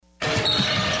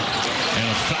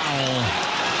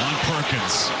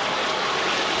seconds.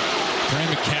 Fran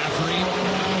McCaffrey,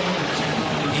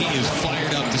 he is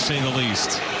fired up to say the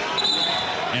least.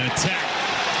 An attack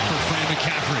for Fran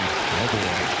McCaffrey. Oh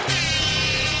boy.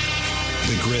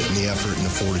 The grit and the effort and the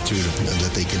fortitude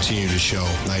that they continue to show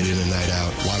night in and night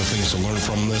out. A lot of things to learn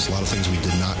from this, a lot of things we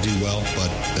did not do well,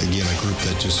 but again, a group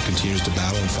that just continues to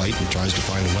battle and fight and tries to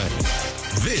find a way.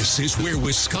 This is where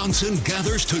Wisconsin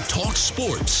gathers to talk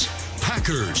sports.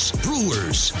 Packers,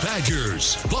 Brewers,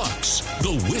 Badgers, Bucks.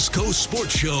 The Wisco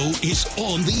Sports Show is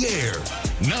on the air.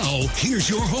 Now, here's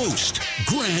your host,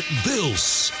 Grant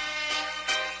Bills.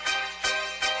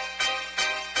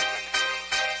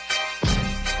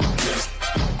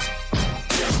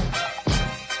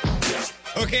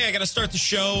 Okay, I got to start the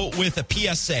show with a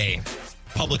PSA,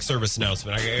 public service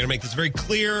announcement. I got to make this very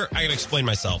clear. I got to explain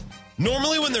myself.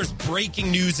 Normally when there's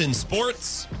breaking news in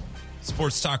sports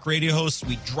talk radio hosts,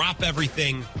 we drop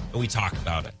everything and we talk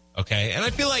about it, okay? And I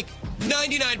feel like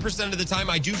 99% of the time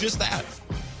I do just that. If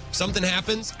something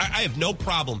happens, I have no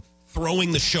problem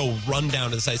throwing the show rundown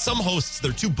to the side. Some hosts,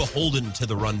 they're too beholden to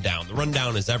the rundown. The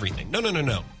rundown is everything. No.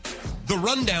 The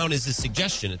rundown is a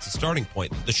suggestion. It's a starting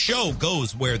point. The show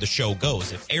goes where the show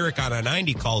goes. If Eric on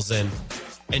I-90 calls in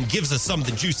and gives us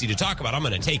something juicy to talk about, I'm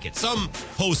going to take it. Some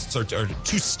hosts are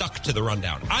too stuck to the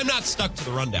rundown. I'm not stuck to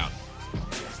the rundown.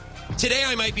 Today,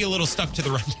 I might be a little stuck to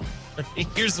the rundown.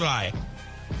 Here's why.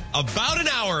 About an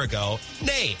hour ago,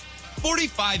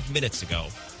 45 minutes ago,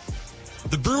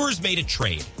 the Brewers made a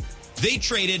trade. They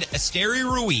traded Esteury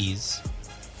Ruiz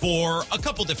for a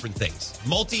couple different things.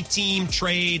 Multi-team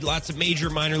trade, lots of major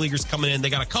minor leaguers coming in. They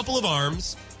got a couple of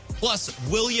arms, plus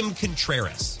William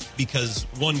Contreras, because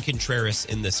one Contreras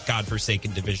in this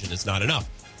godforsaken division is not enough.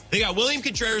 They got William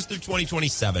Contreras through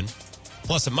 2027,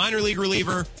 plus a minor league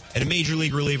reliever and a major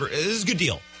league reliever. This is a good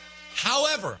deal.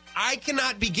 However, I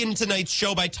cannot begin tonight's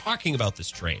show by talking about this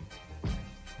trade,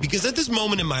 because at this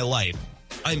moment in my life,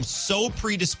 I'm so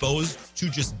predisposed to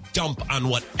just dump on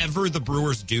whatever the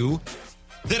Brewers do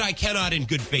that I cannot in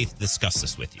good faith discuss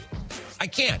this with you. I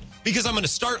can't, because I'm going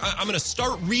to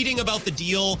start reading about the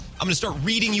deal. I'm going to start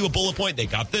reading you a bullet point. They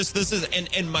got this is,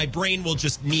 and my brain will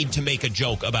just need to make a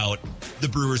joke about the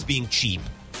Brewers being cheap,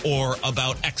 or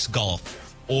about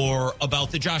X-Golf, or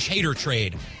about the Josh Hader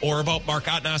trade, or about Mark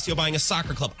Attanasio buying a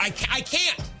soccer club. I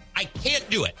can't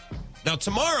do it. Now,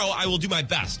 tomorrow I will do my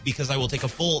best, because I will take a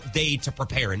full day to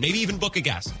prepare and maybe even book a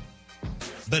guest.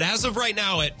 But as of right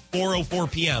now at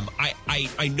 4:04 p.m.,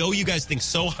 I know you guys think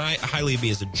so highly of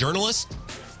me as a journalist,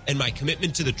 and my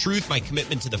commitment to the truth, my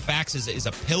commitment to the facts is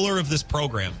a pillar of this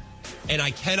program. And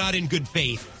I cannot in good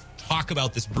faith talk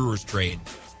about this Brewers trade,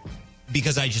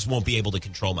 because I just won't be able to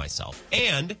control myself.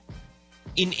 And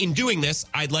in doing this,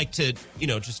 I'd like to,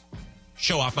 just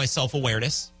show off my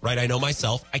self-awareness, right? I know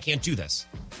myself. I can't do this.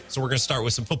 So we're going to start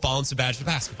with some football and some Badger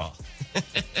basketball.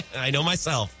 I know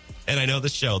myself. And I know the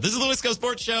show. This is the Wisco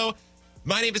Sports Show.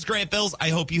 My name is Grant Bills. I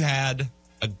hope you had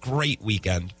a great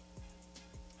weekend.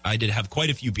 I did have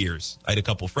quite a few beers. I had a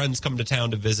couple friends come to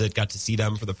town to visit, got to see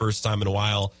them for the first time in a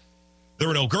while. There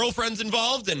were no girlfriends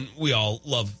involved, and we all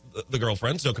love the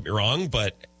girlfriends, don't get me wrong.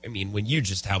 But, I mean, when you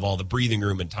just have all the breathing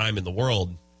room and time in the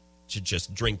world to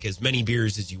just drink as many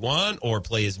beers as you want, or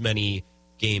play as many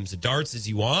games of darts as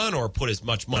you want, or put as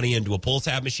much money into a pull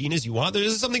tab machine as you want,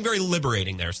 there's something very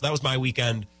liberating there. So that was my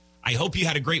weekend. I hope you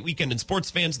had a great weekend. And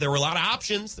sports fans, there were a lot of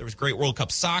options. There was great World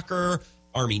Cup soccer,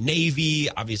 Army, Navy,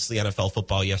 obviously NFL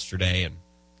football yesterday, and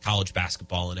college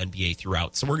basketball and NBA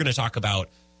throughout. So we're going to talk about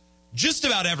just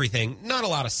about everything. Not a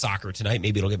lot of soccer tonight.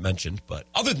 Maybe it'll get mentioned. But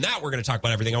other than that, we're going to talk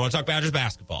about everything. I want to talk Badgers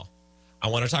basketball. I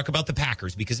want to talk about the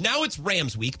Packers, because now it's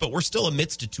Rams week, but we're still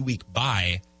amidst a 2-week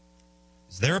bye.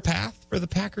 Is there a path for the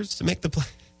Packers to make the play?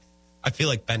 I feel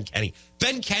like Ben Kenny.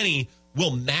 Ben Kenny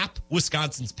will map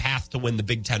Wisconsin's path to win the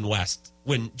Big Ten West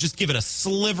when just given a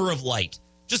sliver of light,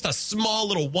 just a small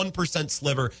little 1%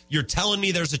 sliver. You're telling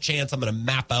me there's a chance I'm going to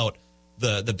map out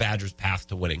the Badgers' path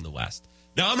to winning the West.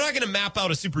 Now, I'm not going to map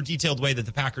out a super detailed way that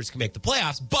the Packers can make the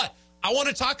playoffs, but I want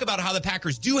to talk about how the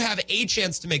Packers do have a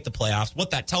chance to make the playoffs,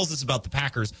 what that tells us about the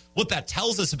Packers, what that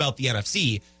tells us about the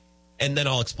NFC, and then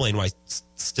I'll explain why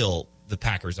still the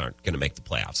Packers aren't going to make the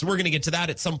playoffs. So we're going to get to that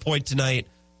at some point tonight.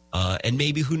 And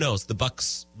maybe, who knows, the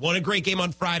Bucks won a great game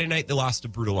on Friday night. They lost a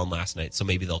brutal one last night, so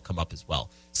maybe they'll come up as well.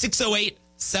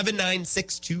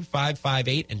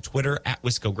 608-796-2558 and Twitter at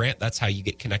Wisco Grant. That's how you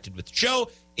get connected with the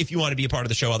show. If you want to be a part of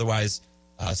the show, otherwise,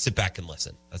 sit back and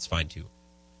listen. That's fine, too.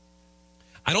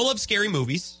 I don't love scary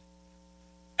movies.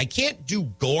 I can't do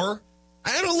gore.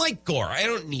 I don't like gore. I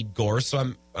don't need gore,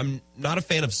 so I'm not a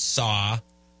fan of Saw.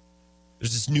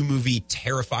 There's this new movie,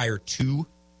 Terrifier 2.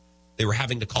 They were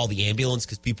having to call the ambulance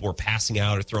because people were passing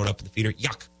out or throwing up in the theater.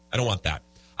 Yuck. I don't want that.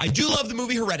 I do love the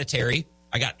movie Hereditary.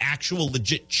 I got actual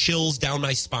legit chills down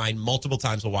my spine multiple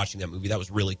times while watching that movie. That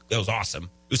was awesome.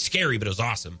 It was scary, but it was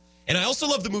awesome. And I also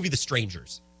love the movie The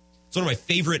Strangers. It's one of my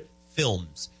favorite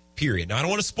films, period. Now, I don't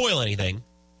want to spoil anything,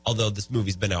 although this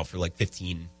movie's been out for like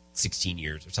 15, 16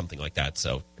 years or something like that.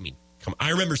 So, I mean, I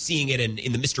remember seeing it in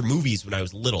the Mr. Movies when I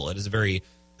was little. It is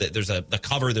the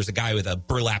cover, there's a guy with a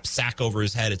burlap sack over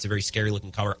his head. It's a very scary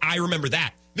looking cover. I remember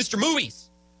that. Mr. Movies.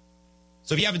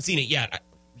 So if you haven't seen it yet,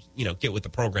 get with the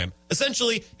program.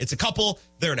 Essentially, it's a couple.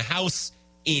 They're in a house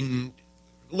in,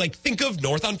 think of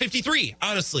North on 53.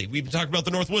 Honestly, we've been talking about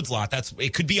the North Woods lot.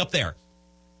 It could be up there.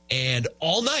 And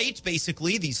all night,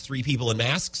 basically, these three people in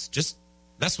masks just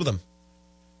mess with them.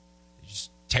 They just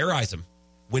terrorize them.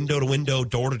 Window to window,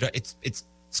 door to door. It's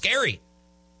scary.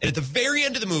 And at the very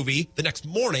end of the movie, the next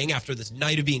morning, after this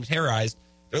night of being terrorized,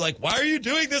 they're like, why are you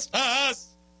doing this to us?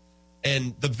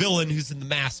 And the villain who's in the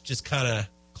mask just kind of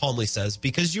calmly says,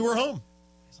 because you were home.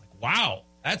 He's like, wow,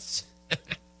 that's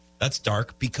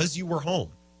dark. Because you were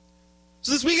home.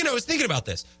 So this weekend I was thinking about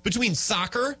this. Between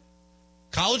soccer,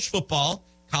 college football,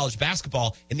 college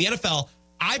basketball, and the NFL,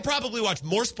 I probably watched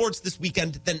more sports this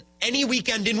weekend than any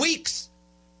weekend in weeks.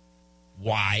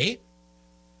 Why?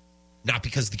 Not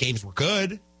because the games were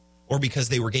good or because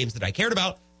they were games that I cared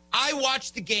about. I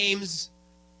watched the games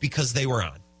because they were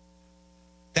on.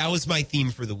 That was my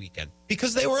theme for the weekend.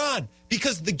 Because they were on.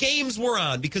 Because the games were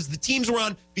on. Because the teams were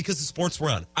on. Because the sports were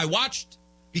on. I watched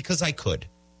because I could.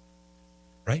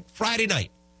 Right? Friday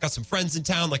night. Got some friends in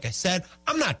town. Like I said,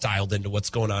 I'm not dialed into what's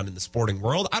going on in the sporting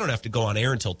world. I don't have to go on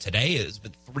air until today. It's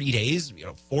been 3 days,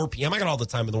 4 p.m. I got all the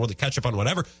time in the world to catch up on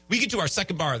whatever. We get to our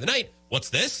second bar of the night. What's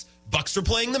this? Bucks are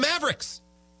playing the Mavericks.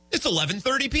 It's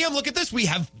 11:30 p.m. Look at this. We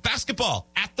have basketball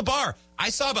at the bar. I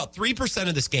saw about 3%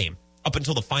 of this game up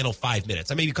until the final 5 minutes.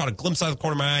 I maybe caught a glimpse out of the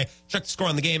corner of my eye, checked the score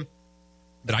on the game.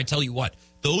 But I tell you what,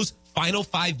 those final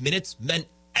 5 minutes meant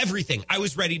everything. I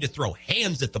was ready to throw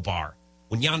hands at the bar.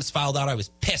 When Giannis fouled out, I was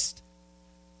pissed.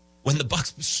 When the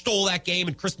Bucks stole that game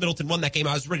and Chris Middleton won that game,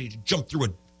 I was ready to jump through a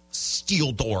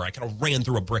steel door. I kind of ran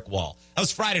through a brick wall. That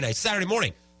was Friday night. Saturday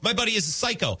morning, my buddy is a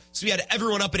psycho, so he had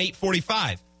everyone up at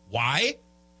 8:45. Why?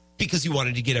 Because he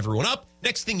wanted to get everyone up.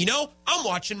 Next thing you know, I'm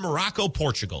watching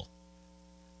Morocco-Portugal.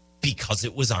 Because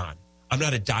it was on. I'm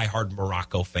not a diehard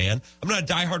Morocco fan. I'm not a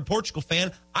diehard Portugal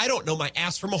fan. I don't know my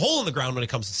ass from a hole in the ground when it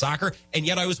comes to soccer, and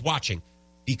yet I was watching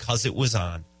because it was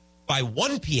on. By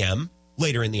 1 p.m.,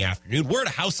 later in the afternoon, we're at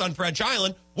a house on French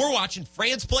Island. We're watching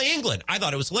France play England. I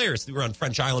thought it was hilarious. We were on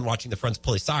French Island watching the French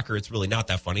play soccer. It's really not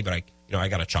that funny, but I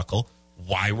got a chuckle.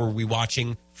 Why were we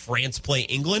watching France play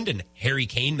England and Harry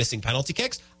Kane missing penalty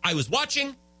kicks? I was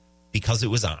watching because it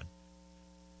was on.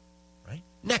 Right?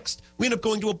 Next, we end up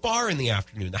going to a bar in the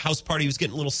afternoon. The house party was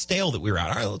getting a little stale that we were at.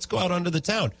 All right, let's go out onto the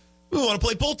town. We want to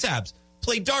play pull tabs,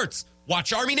 play darts,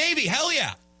 watch Army Navy. Hell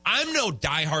yeah. I'm no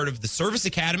diehard of the service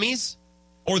academies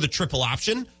or the triple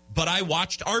option, but I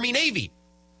watched Army Navy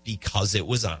because it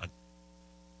was on.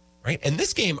 Right? And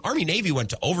this game, Army Navy went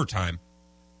to overtime.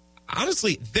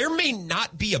 Honestly, there may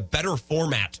not be a better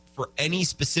format for any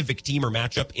specific team or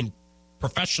matchup in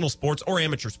professional sports or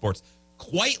amateur sports,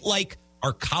 quite like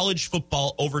our college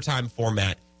football overtime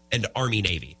format and Army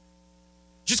Navy.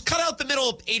 Just cut out the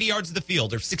middle 80 yards of the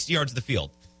field or 60 yards of the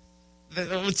field.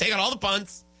 We'll take out all the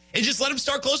punts and just let them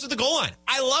start close to the goal line.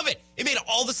 I love it. It made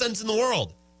all the sense in the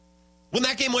world. When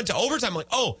that game went to overtime, I'm like,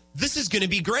 oh, this is going to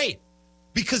be great.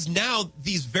 Because now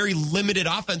these very limited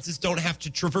offenses don't have to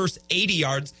traverse 80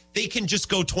 yards. They can just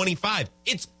go 25.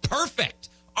 It's perfect.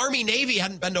 Army Navy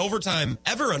hadn't been to overtime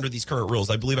ever under these current rules.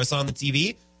 I believe I saw on the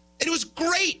TV. And it was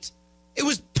great. It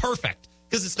was perfect.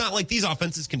 Because it's not like these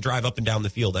offenses can drive up and down the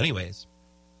field anyways.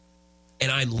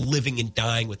 And I'm living and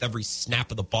dying with every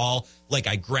snap of the ball like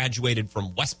I graduated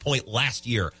from West Point last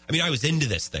year. I mean, I was into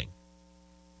this thing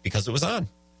because it was on.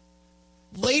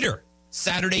 Later,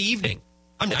 Saturday evening.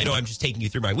 I know I'm just taking you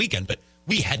through my weekend, but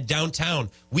we head downtown.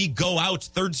 We go out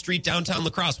 3rd Street, downtown La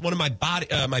Crosse. One of my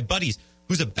buddies,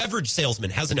 who's a beverage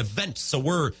salesman, has an event. So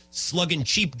we're slugging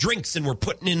cheap drinks and we're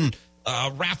putting in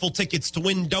raffle tickets to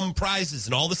win dumb prizes.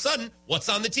 And all of a sudden, what's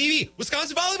on the TV?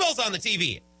 Wisconsin volleyball's on the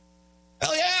TV.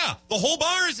 Hell yeah. The whole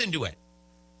bar is into it.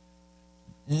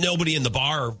 Nobody in the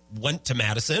bar went to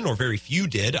Madison, or very few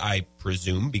did, I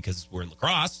presume, because we're in La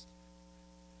Crosse.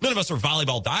 None of us are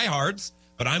volleyball diehards.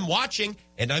 But I'm watching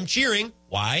and I'm cheering.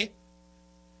 Why?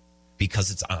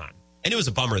 Because it's on. And it was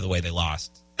a bummer the way they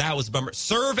lost. That was a bummer.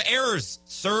 Serve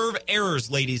errors,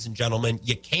 ladies and gentlemen.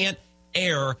 You can't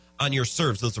err on your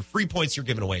serves. Those are free points you're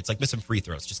giving away. It's like missing free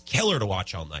throws. Just killer to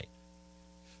watch all night.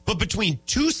 But between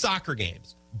 2 soccer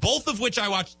games, both of which I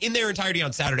watched in their entirety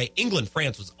on Saturday.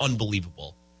 England-France was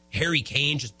unbelievable. Harry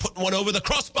Kane just putting one over the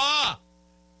crossbar.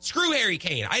 Screw Harry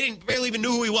Kane. I didn't barely even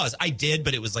know who he was. I did,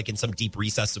 but it was like in some deep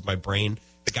recess of my brain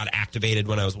that got activated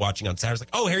when I was watching on Saturday. I was like,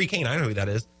 oh, Harry Kane, I know who that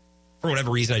is. For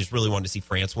whatever reason, I just really wanted to see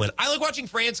France win. I like watching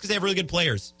France because they have really good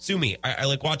players. Sue me. I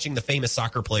like watching the famous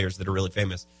soccer players that are really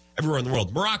famous everywhere in the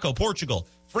world. Morocco, Portugal,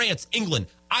 France, England.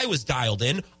 I was dialed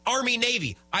in. Army,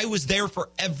 Navy. I was there for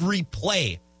every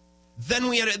play.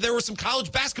 Then there were some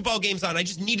college basketball games on. I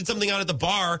just needed something on at the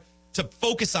bar to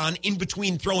focus on in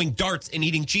between throwing darts and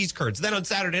eating cheese curds. Then on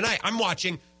Saturday night, I'm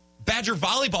watching Badger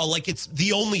volleyball like it's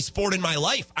the only sport in my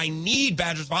life. I need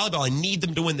Badgers volleyball. I need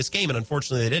them to win this game, and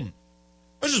unfortunately they didn't.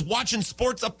 I was just watching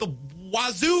sports up the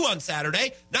wazoo on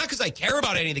Saturday, not because I care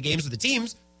about any of the games or the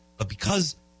teams, but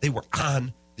because they were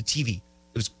on the TV.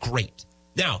 It was great.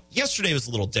 Now, yesterday was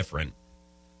a little different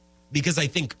because I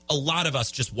think a lot of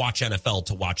us just watch NFL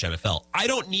to watch NFL. I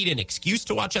don't need an excuse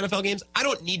to watch NFL games. I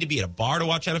don't need to be at a bar to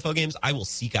watch NFL games. I will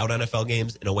seek out NFL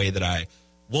games in a way that I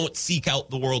won't seek out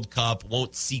the World Cup,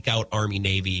 won't seek out Army,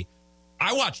 Navy.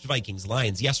 I watched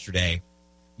Vikings-Lions yesterday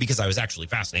because I was actually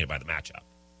fascinated by the matchup.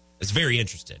 I was very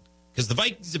interested because the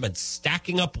Vikings have been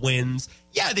stacking up wins.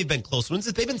 Yeah, they've been close wins,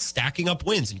 but they've been stacking up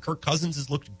wins, and Kirk Cousins has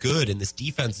looked good, and this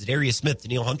defense, Darius Smith,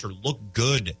 Danielle Hunter, look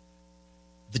good.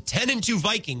 The 10-2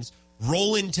 Vikings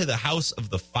roll into the house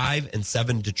of the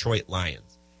 5-7 Detroit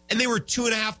Lions, and they were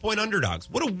 2.5-point underdogs.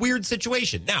 What a weird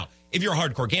situation. Now, if you're a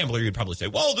hardcore gambler, you'd probably say,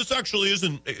 well, this actually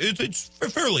isn't, it's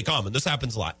fairly common. This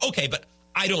happens a lot. Okay, but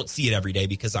I don't see it every day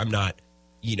because I'm not,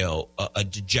 a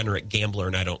degenerate gambler,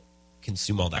 and I don't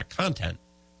consume all that content.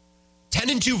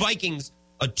 10-2 Vikings,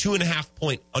 a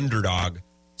 2.5-point underdog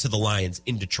to the Lions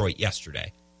in Detroit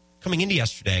yesterday. Coming into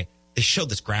yesterday, they showed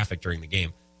this graphic during the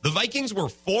game. The Vikings were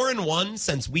 4-1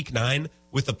 since week 9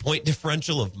 with a point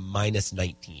differential of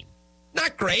 -19.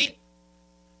 Not great.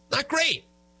 Not great.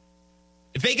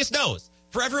 Vegas knows.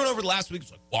 For everyone over the last week,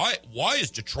 it's like, why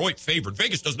is Detroit favored?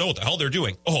 Vegas doesn't know what the hell they're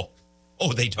doing. Oh,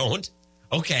 they don't?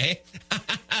 Okay.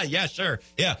 Yeah, sure.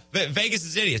 Yeah. Vegas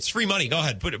is idiots. Free money. Go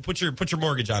ahead. Put your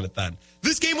mortgage on it then.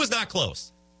 This game was not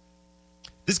close.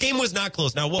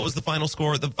 Now, what was the final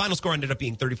score? The final score ended up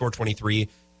being 34-23.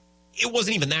 It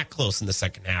wasn't even that close in the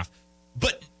second half.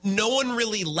 But no one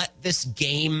really let this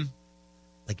game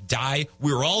die.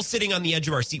 We were all sitting on the edge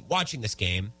of our seat watching this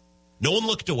game. No one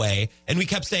looked away, and we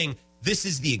kept saying, this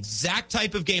is the exact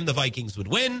type of game the Vikings would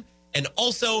win, and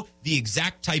also the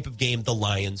exact type of game the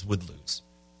Lions would lose,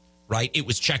 right? It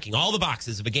was checking all the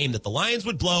boxes of a game that the Lions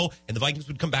would blow and the Vikings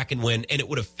would come back and win, and it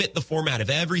would have fit the format of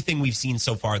everything we've seen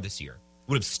so far this year.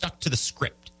 It would have stuck to the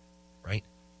script, right?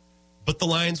 But the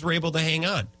Lions were able to hang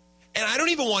on. And I don't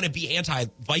even want to be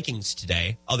anti-Vikings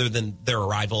today, other than they're a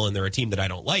rival and they're a team that I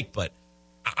don't like, but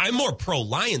I'm more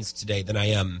pro-Lions today than I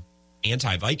am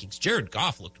anti-Vikings. Jared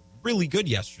Goff looked really good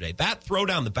yesterday. That throw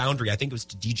down the boundary, I think it was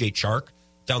to DJ Chark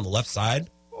down the left side.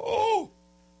 Oh,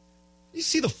 you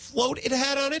see the float it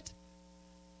had on it?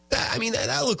 That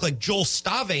looked like Joel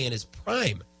Stave in his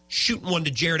prime, shooting one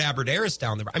to Jared Abbrederis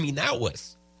down there. That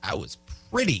was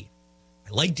pretty. I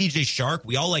like DJ Chark.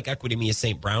 We all like Equanimeous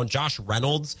St. Brown. Josh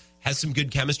Reynolds has some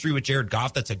good chemistry with Jared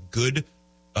Goff. That's a good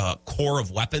core of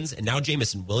weapons. And now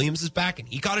Jamison Williams is back, and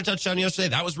he caught a touchdown yesterday.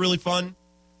 That was really fun.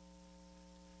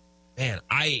 Man,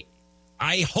 I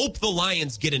hope the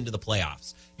Lions get into the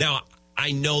playoffs. Now,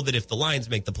 I know that if the Lions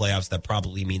make the playoffs, that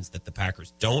probably means that the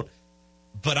Packers don't.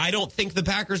 But I don't think the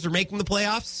Packers are making the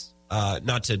playoffs.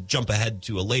 Not to jump ahead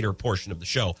to a later portion of the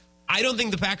show. I don't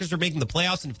think the Packers are making the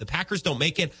playoffs. And if the Packers don't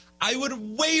make it, I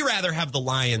would way rather have the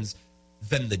Lions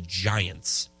than the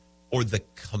Giants or the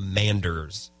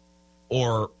Commanders.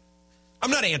 Or,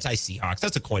 I'm not anti-Seahawks.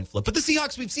 That's a coin flip. But the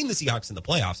Seahawks, we've seen the Seahawks in the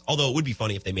playoffs. Although it would be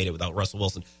funny if they made it without Russell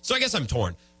Wilson. So I guess I'm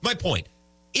torn. My point,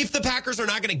 if the Packers are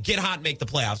not going to get hot and make the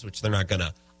playoffs, which they're not going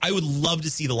to, I would love to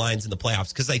see the Lions in the playoffs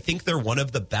because I think they're one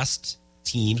of the best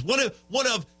teams, one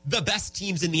of the best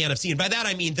teams in the NFC. And by that,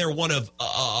 I mean they're one of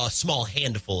a small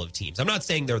handful of teams. I'm not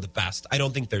saying they're the best. I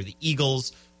don't think they're the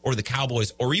Eagles or the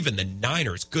Cowboys or even the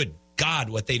Niners. Good God,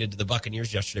 what they did to the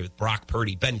Buccaneers yesterday with Brock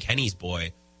Purdy, Ben Kenny's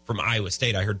boy from Iowa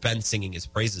State. I heard Ben singing his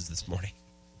praises this morning.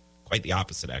 Quite the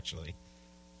opposite, actually.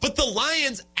 But the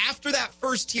Lions, after that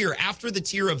first tier, after the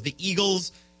tier of the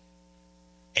Eagles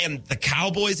and the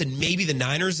Cowboys and maybe the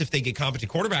Niners, if they get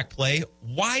competent quarterback play,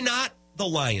 why not the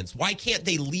Lions? Why can't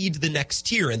they lead the next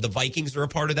tier? And the Vikings are a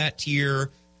part of that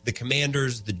tier. The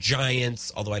Commanders, the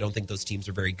Giants, although I don't think those teams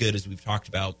are very good, as we've talked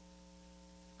about.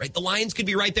 Right? The Lions could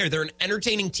be right there. They're an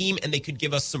entertaining team, and they could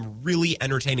give us some really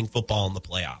entertaining football in the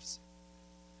playoffs.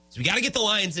 So we got to get the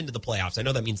Lions into the playoffs. I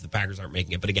know that means the Packers aren't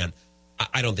making it, but again,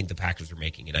 I don't think the Packers are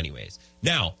making it anyways.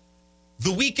 Now,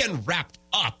 the weekend wrapped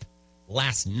up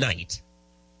last night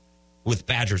with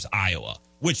Badgers, Iowa,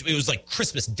 which it was like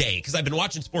Christmas Day because I've been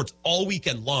watching sports all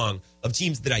weekend long of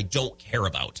teams that I don't care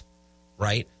about,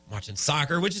 right? I'm watching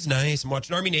soccer, which is nice. I'm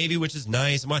watching Army Navy, which is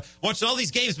nice. I'm watching all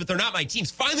these games, but they're not my teams.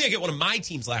 Finally, I get one of my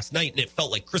teams last night, and it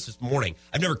felt like Christmas morning.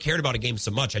 I've never cared about a game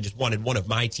so much. I just wanted one of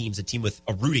my teams, a team with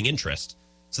a rooting interest.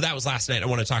 So that was last night. I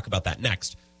want to talk about that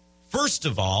next. First,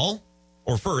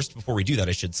 before we do that,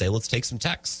 I should say, let's take some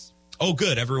texts. Oh,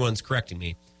 good. Everyone's correcting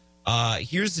me.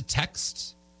 Here's a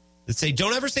text that say,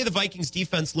 don't ever say the Vikings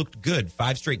defense looked good.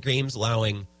 5 straight games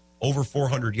allowing over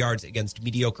 400 yards against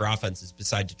mediocre offenses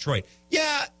beside Detroit.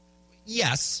 Yeah,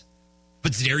 yes.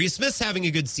 But Zadarius Smith's having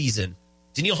a good season.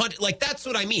 Danielle Hunt, that's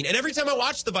what I mean. And every time I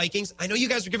watch the Vikings, I know you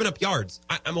guys are giving up yards.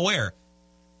 I'm aware.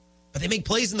 But they make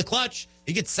plays in the clutch.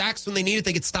 They get sacks when they need it.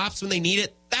 They get stops when they need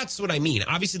it. That's what I mean.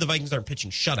 Obviously, the Vikings aren't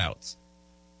pitching shutouts.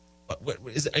 But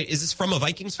is this from a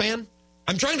Vikings fan?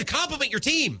 I'm trying to compliment your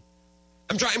team.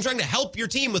 I'm trying to help your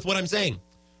team with what I'm saying.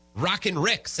 Rockin'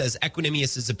 Rick says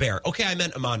Equanimous is a bear. Okay, I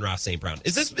meant Amon-Ra St. Brown.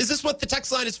 Is this what the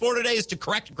text line is for today, is to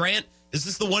correct Grant? Is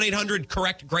this the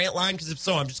 1-800-correct Grant line? Because if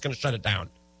so, I'm just going to shut it down.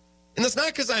 And that's not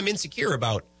because I'm insecure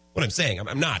about what I'm saying.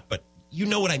 I'm not, but you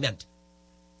know what I meant.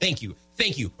 Thank you,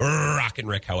 Rockin'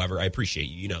 Rick, however. I appreciate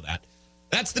you. You know that.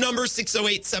 That's the number,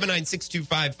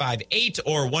 608-796-2558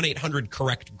 or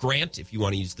 1-800-correct-GRANT if you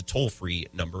want to use the toll-free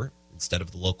number instead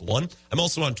of the local one. I'm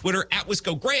also on Twitter,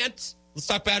 @WiscoGrant. Let's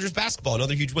talk Badgers basketball.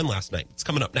 Another huge win last night. It's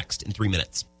coming up next in 3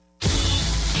 minutes.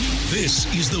 This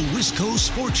is the Wisco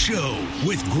Sports Show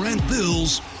with Grant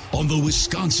Bills on the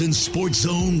Wisconsin Sports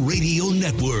Zone Radio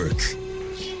Network.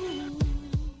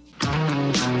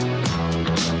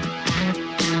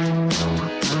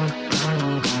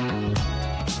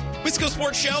 Wisco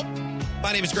Sports Show.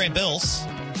 My name is Grant Bills.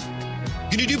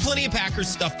 Going to do plenty of Packers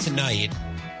stuff tonight.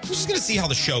 We're just going to see how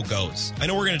the show goes. I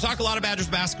know we're going to talk a lot of Badgers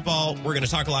basketball. We're going to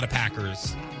talk a lot of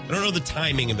Packers. I don't know the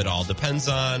timing of it all. Depends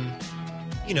on,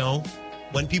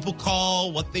 when people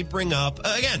call, what they bring up.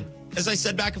 Again, as I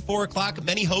said back at 4 o'clock,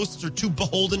 many hosts are too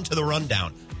beholden to the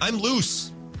rundown. I'm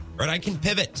loose, right? I can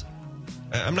pivot.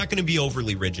 I'm not going to be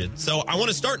overly rigid. So I want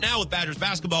to start now with Badgers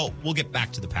basketball. We'll get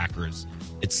back to the Packers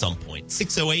at some point.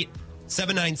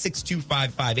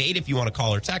 608-796-2558 if you want to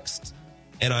call or text.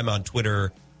 And I'm on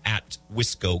Twitter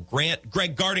 @WiscoGrant.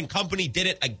 Greg Garden Company did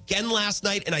it again last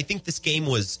night, and I think this game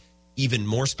was even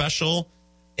more special.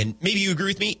 And maybe you agree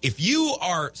with me. If you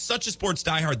are such a sports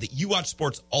diehard that you watch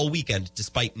sports all weekend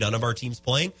despite none of our teams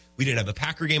playing, we didn't have a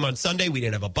Packer game on Sunday. We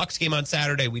didn't have a Bucks game on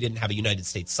Saturday. We didn't have a United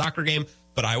States soccer game.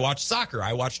 But I watched soccer.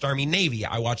 I watched Army Navy.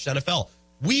 I watched NFL.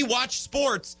 We watched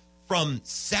sports from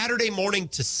Saturday morning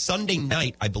to Sunday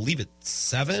night. I believe it's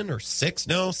 7 or 6.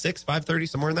 No, 6, 5:30,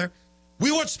 somewhere in there.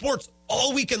 We watched sports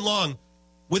all weekend long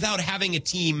without having a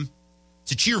team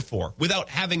to cheer for, without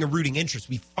having a rooting interest.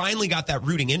 We finally got that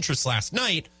rooting interest last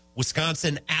night,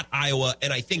 Wisconsin at Iowa,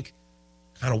 and I think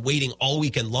kind of waiting all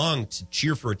weekend long to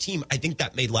cheer for a team, I think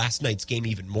that made last night's game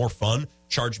even more fun,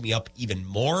 charged me up even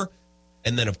more.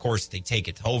 And then, of course, they take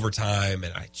it to overtime,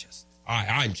 and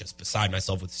I'm just beside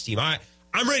myself with this team.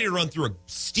 I'm ready to run through a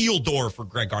steel door for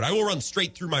Greg Gard. I will run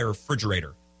straight through my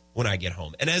refrigerator when I get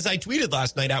home. And as I tweeted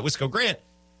last night at Wisco Grant,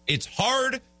 it's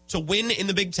hard to win in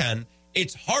the Big Ten.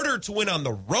 It's harder to win on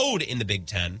the road in the Big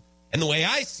Ten. And the way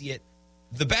I see it,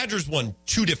 the Badgers won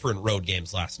 2 different road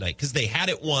games last night because they had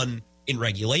it won in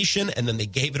regulation, and then they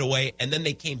gave it away, and then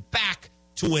they came back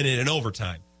to win it in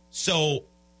overtime. So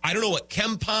I don't know what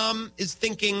KenPom is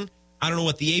thinking. I don't know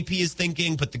what the AP is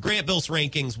thinking, but the Grant Bills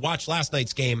rankings watched last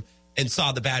night's game and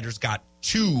saw the Badgers got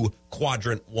 2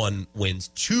 quadrant 1 wins,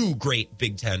 2 great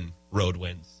Big Ten road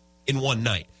wins in one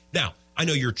night. Now, I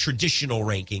know your traditional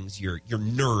rankings, your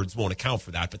nerds won't account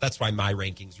for that, but that's why my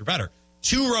rankings are better.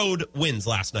 2 road wins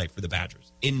last night for the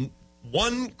Badgers in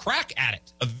one crack at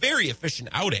it. A very efficient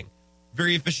outing,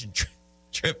 very efficient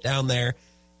trip down there.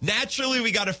 Naturally,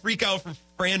 we got a freak out from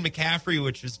Fran McCaffrey,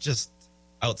 which was just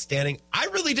outstanding. I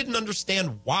really didn't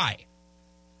understand why.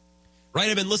 Right?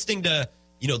 I've been listening to,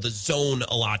 the Zone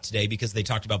a lot today because they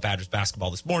talked about Badgers basketball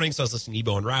this morning. So I was listening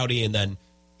to Ebo and Rowdy, and then,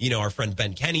 our friend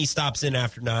Ben Kenny stops in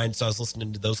after 9. So I was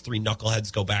listening to those 3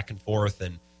 knuckleheads go back and forth.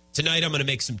 And tonight I'm going to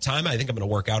make some time. I think I'm going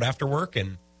to work out after work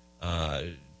and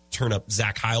turn up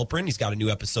Zach Heilprin. He's got a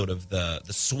new episode of the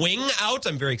Swing out.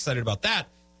 I'm very excited about that.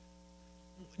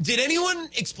 Did anyone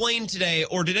explain today,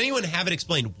 or did anyone have it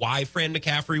explained why Fran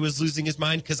McCaffrey was losing his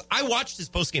mind? Because I watched his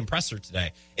postgame presser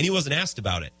today, and he wasn't asked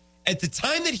about it. At the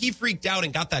time that he freaked out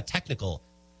and got that technical,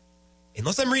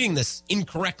 unless I'm reading this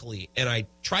incorrectly, and I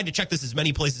tried to check this as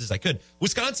many places as I could,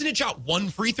 Wisconsin had shot 1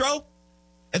 free throw.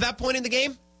 at that point in the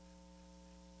game?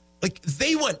 Like,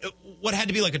 they went what had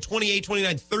to be like a 28,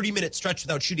 29, 30-minute stretch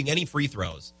without shooting any free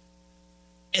throws.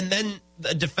 And then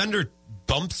the defender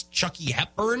bumps Chucky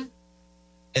Hepburn,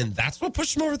 and that's what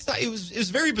pushed him over the top. It was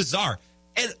very bizarre.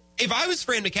 And if I was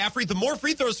Fran McCaffrey, the more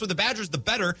free throws for the Badgers, the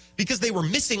better, because they were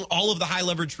missing all of the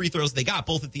high-leverage free throws they got,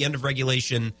 both at the end of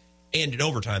regulation and in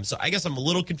overtime. So I guess I'm a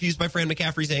little confused by Fran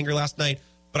McCaffrey's anger last night.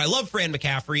 But I love Fran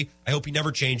McCaffrey. I hope he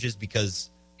never changes, because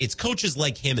it's coaches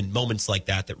like him and moments like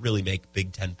that that really make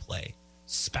Big Ten play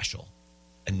special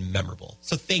and memorable.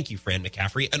 So thank you, Fran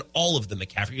McCaffrey, and all of the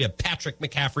McCaffrey. You have Patrick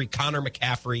McCaffrey, Connor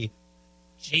McCaffrey.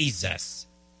 Jesus.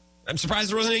 I'm surprised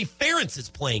there wasn't any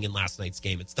Ferentzes playing in last night's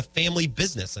game. It's the family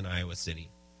business in Iowa City.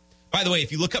 By the way,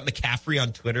 if you look up McCaffrey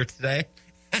on Twitter today,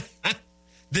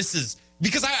 this is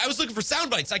because I was looking for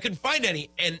sound bites. I couldn't find any.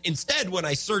 And instead, when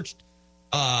I searched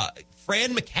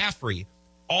Fran McCaffrey,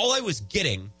 all I was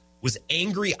getting was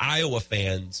angry Iowa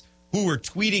fans who were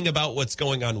tweeting about what's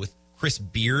going on with Chris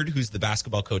Beard, who's the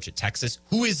basketball coach at Texas,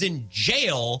 who is in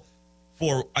jail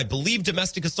for, I believe,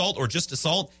 domestic assault or just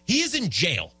assault. He is in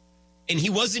jail. And he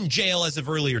was in jail as of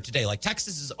earlier today. Like,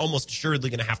 Texas is almost assuredly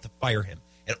going to have to fire him.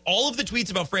 And all of the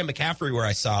tweets about Fran McCaffrey where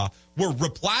I saw were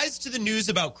replies to the news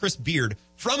about Chris Beard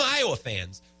from Iowa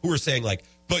fans who were saying, like,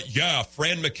 but yeah,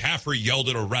 Fran McCaffrey yelled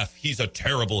at a ref. He's a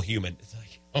terrible human. It's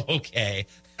like, okay.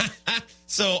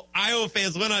 So Iowa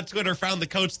fans went on Twitter, found the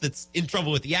coach that's in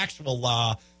trouble with the actual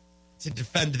law to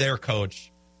defend their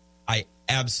coach. I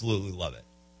absolutely love it.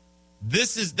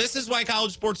 This is why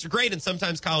college sports are great, and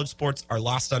sometimes college sports are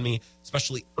lost on me,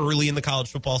 especially early in the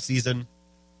college football season.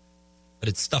 But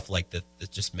it's stuff like that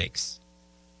that just makes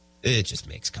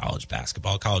college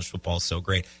basketball, college football so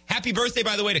great. Happy birthday,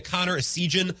 by the way, to Connor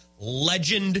Essegian,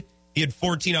 legend. He had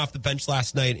 14 off the bench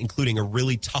last night, including a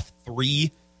really tough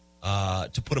 3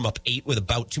 to put him up 8 with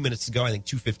about 2 minutes to go. I think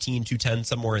 2:15, 2:10,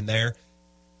 somewhere in there.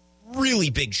 Really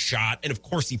big shot, and of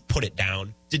course he put it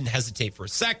down. Didn't hesitate for a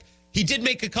sec. He did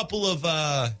make a couple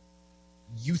of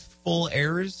youthful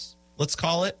errors, let's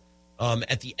call it.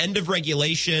 At the end of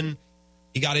regulation,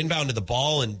 he got inbound to the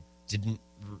ball and didn't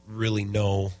really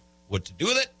know what to do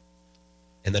with it,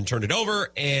 and then turned it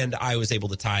over, and I was able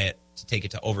to tie it to take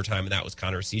it to overtime, and that was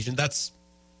Connor Essegian. That's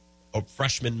a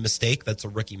freshman mistake. That's a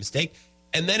rookie mistake.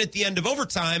 And then at the end of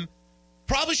overtime,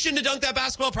 probably shouldn't have dunked that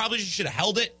basketball. Probably should have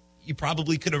held it. You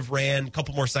probably could have ran a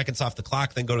couple more seconds off the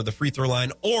clock, then go to the free throw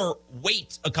line, or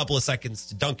wait a couple of seconds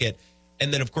to dunk it.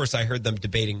 And then, of course, I heard them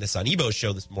debating this on Ebo's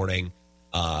show this morning,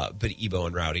 but Ebo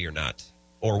and Rowdy are not,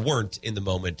 or weren't in the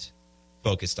moment,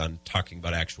 focused on talking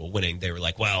about actual winning. They were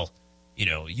like, well, you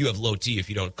know, you have low T if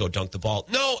you don't go dunk the ball.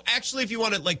 No, actually, if you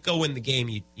want to, like, go win the game,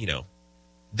 you know,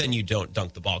 then you don't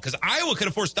dunk the ball. Because Iowa could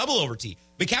have forced double over T.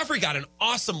 McCaffrey got an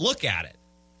awesome look at it,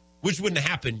 which wouldn't have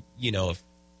happened, you know, if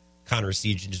Connor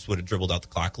Essegian just would have dribbled out the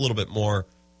clock a little bit more,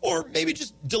 or maybe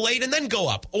just delayed and then go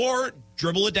up, or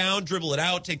dribble it down, dribble it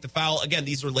out, take the foul. Again,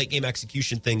 these are late game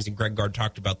execution things, and Greg Gard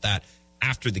talked about that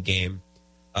after the game.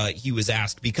 He was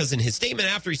asked, because in his statement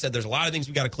after, he said there's a lot of things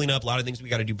we got to clean up, a lot of things we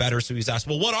got to do better. So he was asked,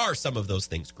 well, what are some of those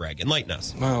things, Greg? Enlighten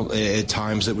us. Well, at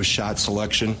times it was shot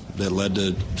selection that led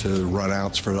to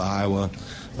runouts for Iowa,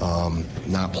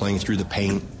 not playing through the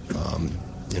paint,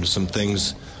 some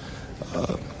things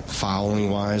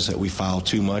fouling-wise that we foul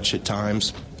too much at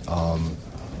times.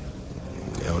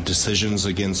 Decisions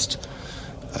against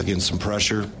some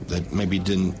pressure that maybe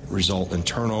didn't result in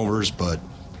turnovers, but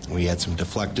we had some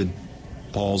deflected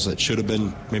balls that should have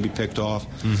been maybe picked off.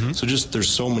 Mm-hmm. So just there's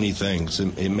so many things.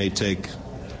 It may take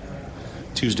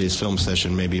Tuesday's film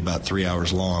session maybe about 3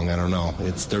 hours long. I don't know.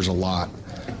 There's a lot.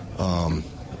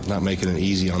 Not making it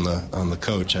easy on the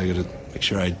coach. I got to make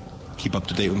sure I keep up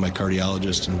to date with my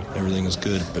cardiologist and everything is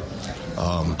good. But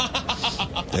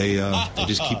they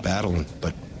just keep battling.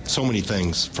 But so many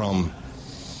things, from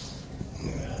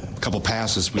a couple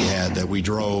passes we had that we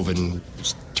drove and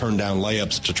turned down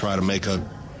layups to try to make a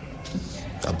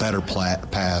better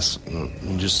pass,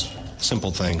 and just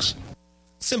simple things.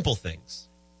 Simple things.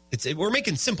 We're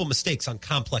making simple mistakes on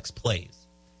complex plays,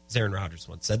 as Aaron Rodgers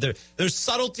once said. There's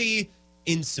subtlety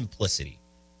in simplicity,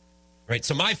 right?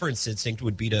 So my first instinct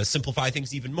would be to simplify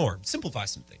things even more. Simplify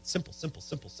some things. Simple, simple,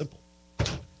 simple, simple.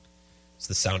 It's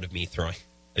the sound of me throwing.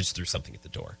 I just threw something at the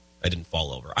door. I didn't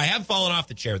fall over. I have fallen off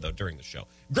the chair, though, during the show.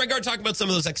 Greg Gard talking about some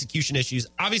of those execution issues.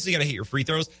 Obviously, you got to hit your free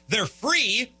throws. They're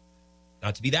free.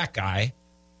 Not to be that guy,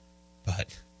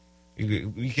 but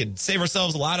we could save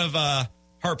ourselves a lot of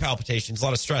heart palpitations, a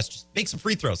lot of stress. Just make some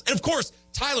free throws. And, of course,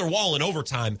 Tyler Wall in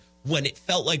overtime, when it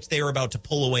felt like they were about to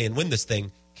pull away and win this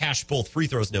thing, cash both free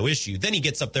throws, no issue. Then he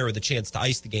gets up there with a chance to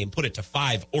ice the game, put it to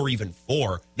 5 or even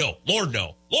 4. No, Lord,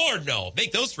 no. Lord, no.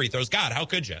 Make those free throws. God, how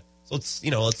could you? So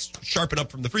let's sharpen up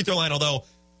from the free throw line, although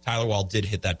Tyler Wall did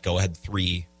hit that go-ahead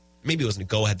 3. Maybe it wasn't a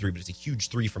go-ahead 3, but it's a huge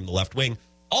 3 from the left wing.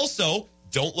 Also,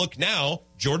 don't look now,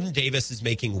 Jordan Davis is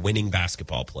making winning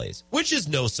basketball plays, which is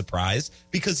no surprise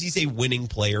because he's a winning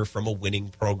player from a winning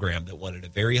program that won at a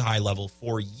very high level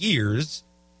for years,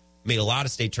 made a lot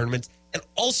of state tournaments, and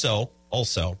also,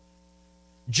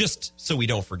 just so we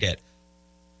don't forget,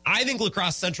 I think La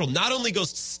Crosse Central not only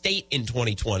goes to state in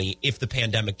 2020 if the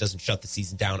pandemic doesn't shut the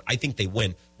season down, I think they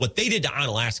win. What they did to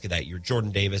Onalaska that year,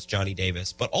 Jordan Davis, Johnny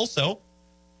Davis, but also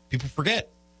people forget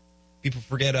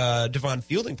Devon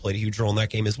Fielding played a huge role in that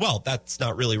game as well. That's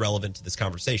not really relevant to this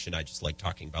conversation. I just like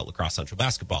talking about La Crosse Central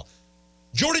basketball.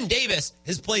 Jordan Davis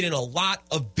has played in a lot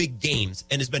of big games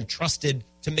and has been trusted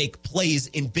to make plays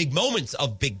in big moments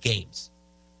of big games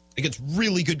against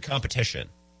really good competition.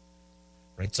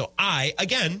 Right? So I,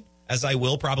 again, as I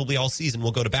will probably all season,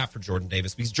 will go to bat for Jordan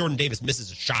Davis because Jordan Davis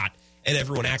misses a shot and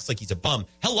everyone acts like he's a bum.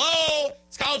 Hello,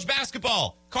 it's college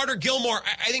basketball. Carter Gilmore,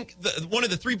 I think one of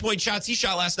the three-point shots he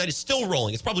shot last night is still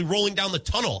rolling. It's probably rolling down the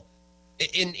tunnel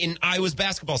in Iowa's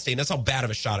basketball stadium. That's how bad of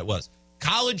a shot it was.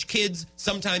 College kids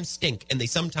sometimes stink, and they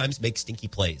sometimes make stinky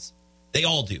plays. They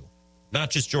all do. Not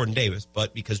just Jordan Davis,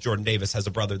 but because Jordan Davis has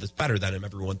a brother that's better than him,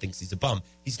 everyone thinks he's a bum.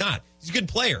 He's not. He's a good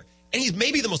player. And he's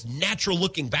maybe the most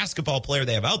natural-looking basketball player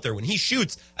they have out there. When he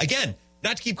shoots, again,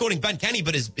 not to keep quoting Ben Kenny,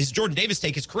 but his Jordan Davis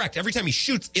take is correct. Every time he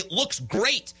shoots, it looks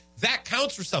great. That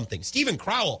counts for something. Stephen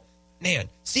Crowell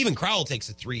takes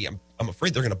a 3. I'm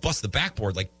afraid they're going to bust the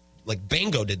backboard like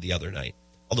Bango did the other night.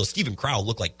 Although Stephen Crowell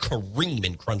looked like Kareem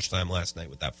in crunch time last night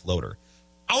with that floater.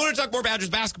 I want to talk more Badgers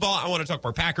basketball. I want to talk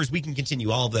more Packers. We can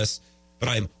continue all of this, but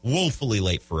I'm woefully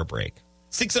late for a break.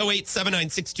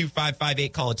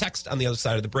 608-796-2558. Call and text on the other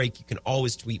side of the break. You can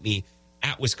always tweet me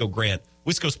at Wisco Grant.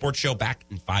 Wisco Sports Show back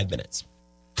in 5 minutes.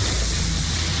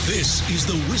 This is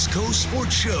the Wisco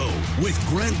Sports Show with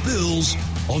Grant Bills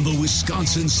on the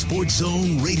Wisconsin Sports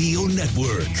Zone Radio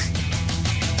Network.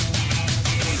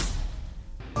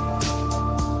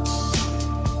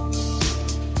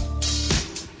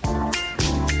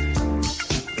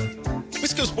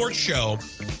 Wisco Sports Show.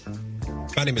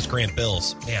 My name is Grant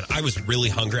Bills. Man, I was really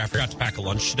hungry. I forgot to pack a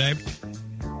lunch today.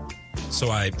 So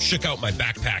I shook out my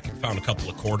backpack and found a couple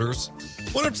of quarters.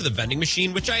 Went up to the vending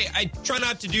machine, which I try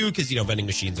not to do because, vending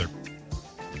machines are,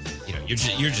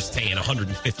 you're just paying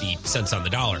 150 cents on the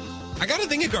dollar. I got a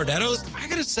thing of Gardetto's. I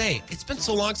got to say, it's been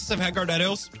so long since I've had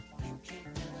Gardetto's.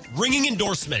 Ringing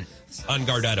endorsement on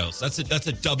Gardetto's. That's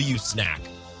a W snack.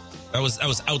 That was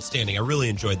outstanding. I really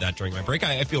enjoyed that during my break.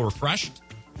 I feel refreshed.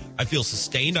 I feel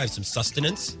sustained. I have some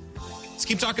sustenance. Let's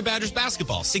keep talking Badgers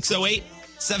basketball.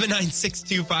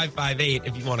 608-796-2558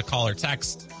 if you want to call or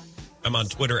text. I'm on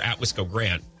Twitter at Wisco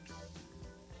Grant.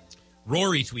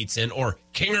 Rory tweets in, or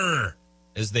Kinger,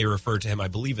 as they refer to him, I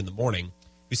believe, in the morning,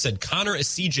 who said Connor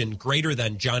Essegian greater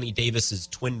than Johnny Davis's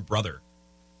twin brother.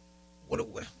 What do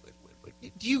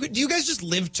you guys just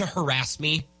live to harass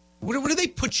me? What do they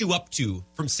put you up to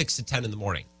from 6 to 10 in the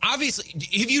morning? Obviously,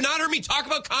 have you not heard me talk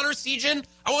about Connor Essegian?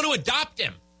 I want to adopt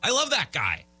him. I love that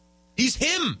guy. He's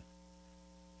him.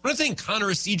 I'm not saying Connor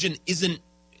Essegian isn't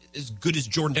as good as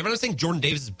Jordan Davis. I'm not saying Jordan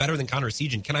Davis is better than Connor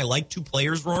Essegian. Can I like two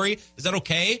players, Rory? Is that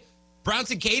okay?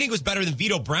 Bronson Kading was better than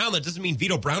Vito Brown. That doesn't mean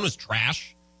Vito Brown was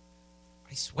trash.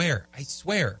 I swear. Let's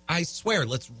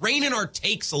rein in our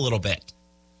takes a little bit.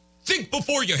 Think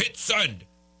before you hit send.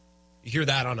 You hear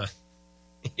that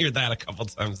a couple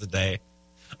times a day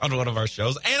on one of our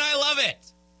shows, and I love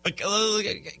it.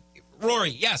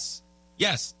 Rory, yes.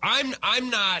 I'm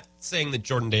not saying that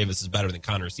Jordan Davis is better than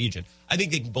Connor Essegian. I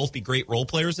think they can both be great role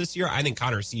players this year. I think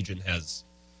Connor Essegian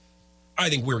I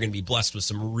think we're going to be blessed with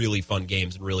some really fun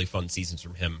games and really fun seasons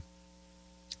from him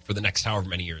for the next however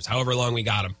many years, however long we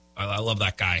got him. I love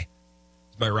that guy.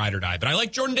 He's my ride or die. But I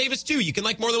like Jordan Davis, too. You can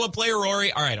like more than one player,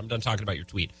 Rory. All right, I'm done talking about your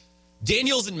tweet.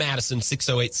 Daniel's in Madison,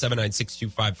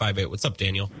 608-796-2558. What's up,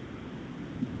 Daniel?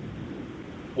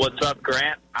 What's up,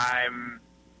 Grant? I'm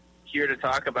here to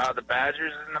talk about the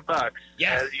Badgers and the Bucks,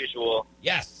 yes, as usual.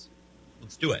 Yes.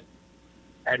 Let's do it.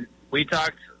 And we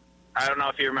talked, I don't know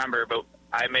if you remember, but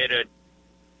I made a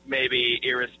maybe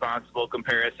irresponsible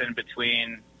comparison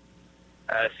between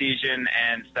Essegian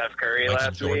and Steph Curry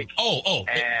last week.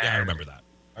 Yeah, I remember that.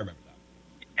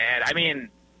 And I mean,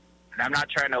 I'm not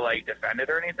trying to defend it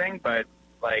or anything, but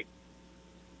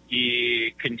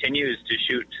he continues to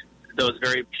shoot those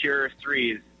very pure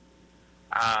threes,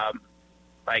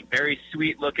 very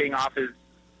sweet looking off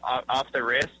the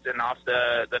wrist and off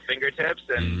the fingertips,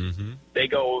 and They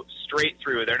go straight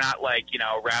through. They're not like,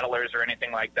 rattlers or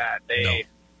anything like that.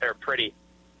 They're pretty.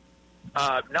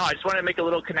 I just wanted to make a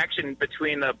little connection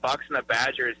between the Bucks and the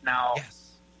Badgers. Now,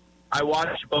 Yes. I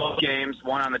watched both games,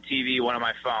 one on the TV, one on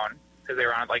my phone, because they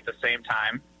were on at the same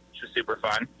time, which was super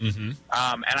fun. Mm-hmm.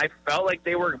 And I felt like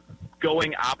they were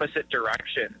going opposite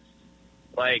directions.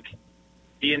 Like,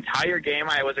 the entire game,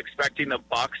 I was expecting the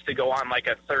Bucks to go on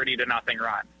a 30-0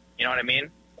 run. You know what I mean?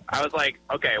 I was like,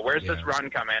 okay, where's this run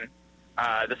coming?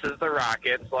 This is the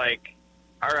Rockets.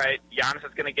 All right, Giannis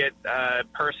is going to get a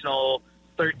personal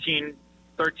 13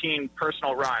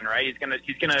 personal run, right? He's gonna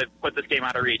put this game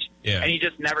out of reach, and he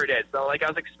just never did. So I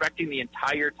was expecting the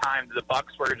entire time that the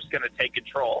Bucks were just going to take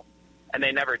control, and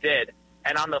they never did.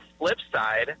 And on the flip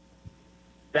side,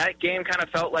 that game kind of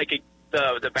felt like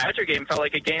the Badger game felt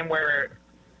like a game where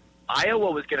Iowa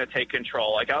was going to take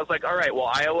control. I was like, all right, well,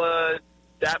 Iowa,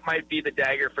 that might be the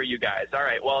dagger for you guys. All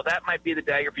right, well, that might be the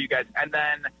dagger for you guys. And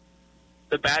then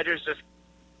the Badgers just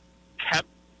kept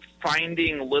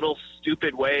finding little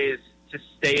stupid ways to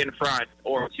stay in front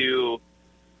or to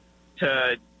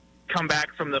come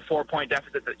back from the 4-point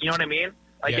deficit. You know what I mean?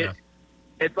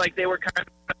 It's like they were kind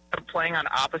of playing on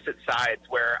opposite sides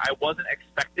where I wasn't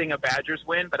expecting a Badgers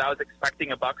win, but I was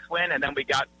expecting a Bucks win, and then we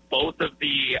got both of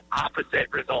the opposite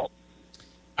results.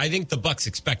 I think the Bucks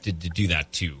expected to do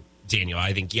that too, Daniel.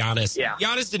 I think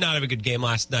Giannis did not have a good game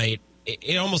last night.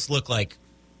 It almost looked like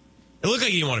he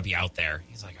didn't want to be out there.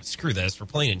 He's like, screw this. We're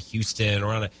playing in Houston.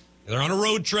 They're on a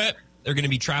road trip. They're going to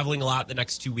be traveling a lot the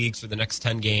next 2 weeks or the next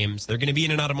 10 games. They're going to be in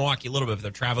and out of Milwaukee a little bit, but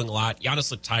they're traveling a lot. Giannis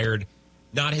looked tired.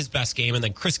 Not his best game. And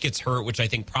then Chris gets hurt, which I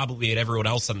think probably made everyone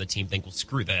else on the team think, well,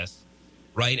 screw this.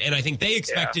 Right? And I think they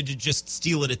expected to just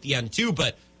steal it at the end, too,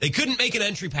 but they couldn't make an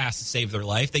entry pass to save their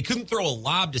life. They couldn't throw a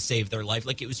lob to save their life.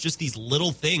 It was just these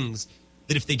little things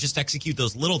that if they just execute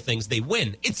those little things, they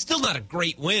win. It's still not a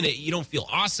great win. You don't feel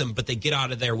awesome, but they get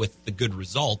out of there with the good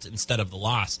result instead of the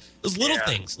loss. Those little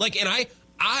things. And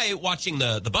I watching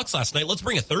the Bucks last night, let's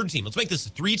bring a third team. Let's make this a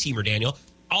 3-teamer, Daniel.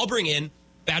 I'll bring in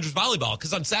Badgers volleyball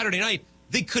because on Saturday night,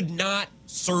 they could not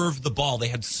serve the ball. They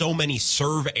had so many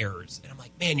serve errors. And I'm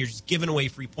like, man, you're just giving away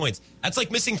free points. That's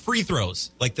like missing free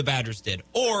throws like the Badgers did.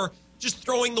 Or just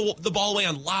throwing the ball away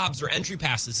on lobs or entry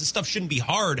passes. This stuff shouldn't be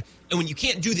hard. And when you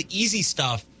can't do the easy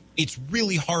stuff, it's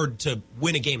really hard to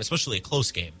win a game, especially a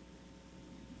close game.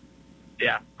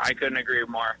 Yeah, I couldn't agree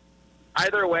more.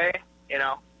 Either way,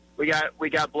 we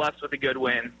got blessed with a good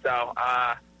win. So,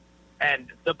 and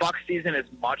the Bucs season is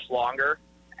much longer,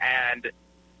 and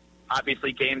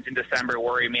obviously games in December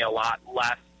worry me a lot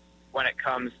less when it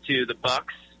comes to the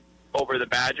Bucs over the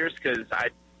Badgers because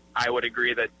I would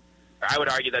argue that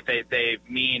they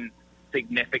mean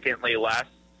significantly less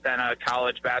than a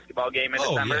college basketball game in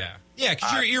December. Yeah,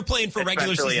 because you're playing for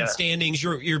regular season standings.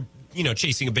 You're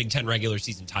chasing a Big Ten regular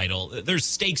season title. There's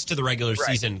stakes to the regular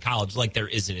season in college like there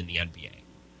isn't in the NBA.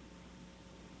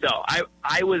 So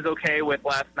I was okay with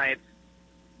last night's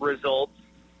results,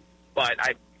 but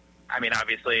I mean,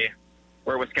 obviously,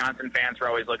 we're Wisconsin fans. We're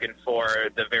always looking for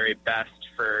the very best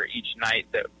for each night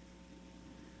that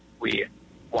we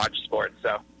watch sports.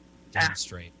 So,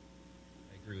 straight.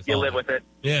 I agree with you all live that. with it.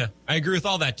 Yeah, I agree with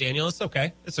all that, Daniel. It's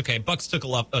okay. Bucks took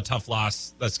a tough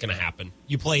loss. That's going to happen.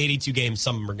 You play 82 games.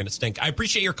 Some of them are going to stink. I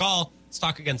appreciate your call. Let's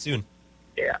talk again soon.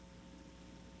 Yeah.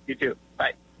 You too.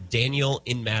 Bye. Daniel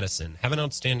in Madison. Have an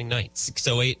outstanding night.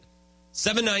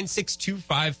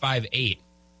 608-796-2558.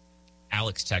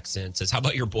 Alex texts in and says, how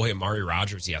about your boy Amari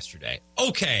Rogers yesterday?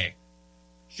 Okay.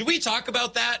 Should we talk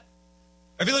about that?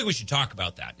 I feel like we should talk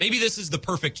about that. Maybe this is the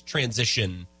perfect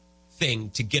transition thing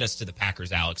to get us to the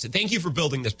Packers, Alex. And thank you for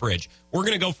building this bridge. We're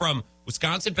going to go from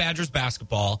Wisconsin Badgers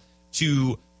basketball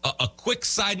to a quick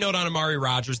side note on Amari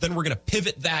Rogers. Then we're going to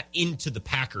pivot that into the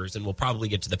Packers, and we'll probably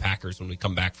get to the Packers when we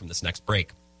come back from this next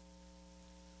break.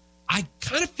 I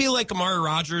kind of feel like Amari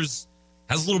Rogers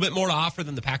has a little bit more to offer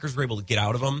than the Packers were able to get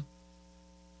out of him.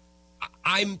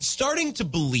 I'm starting to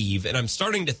believe, and I'm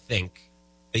starting to think,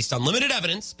 based on limited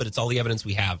evidence, but it's all the evidence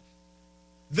we have,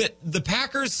 that the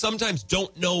Packers sometimes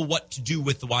don't know what to do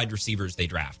with the wide receivers they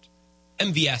draft.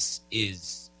 MVS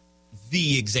is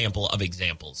the example of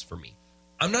examples for me.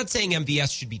 I'm not saying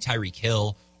MVS should be Tyreek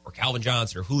Hill or Calvin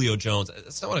Johnson or Julio Jones.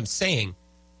 That's not what I'm saying.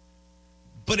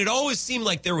 But it always seemed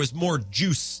like there was more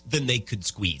juice than they could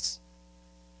squeeze.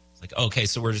 It's like, okay,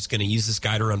 so we're just going to use this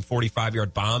guy to run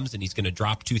 45-yard bombs, and he's going to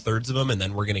drop 2/3 of them, and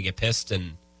then we're going to get pissed,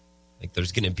 and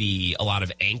there's going to be a lot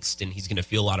of angst, and he's going to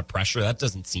feel a lot of pressure. That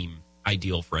doesn't seem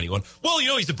ideal for anyone. Well,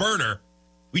 he's a burner.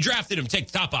 We drafted him to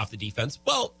take the top off the defense.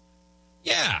 Well,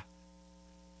 yeah.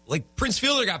 Prince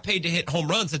Fielder got paid to hit home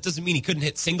runs. That doesn't mean he couldn't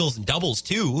hit singles and doubles,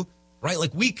 too. right?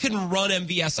 Like we can run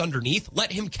MVS underneath,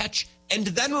 let him catch and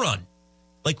then run,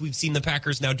 like we've seen the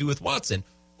Packers now do with Watson,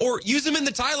 or use him in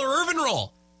the Tyler Ervin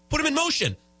role, put him in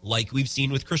motion, like we've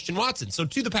seen with Christian Watson. So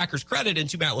to the Packers' credit and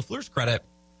to Matt LaFleur's credit,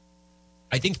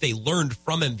 I think they learned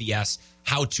from MVS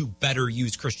how to better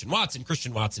use Christian Watson.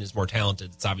 Christian Watson is more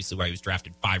talented. It's obviously why he was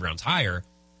drafted 5 rounds higher.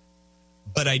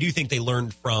 But I do think they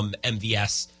learned from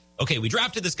MVS, okay, we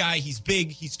drafted this guy. He's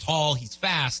big, he's tall, he's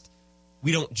fast.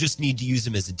 We don't just need to use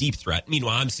him as a deep threat.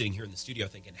 Meanwhile, I'm sitting here in the studio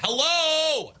thinking,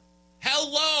 hello.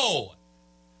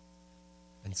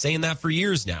 Been saying that for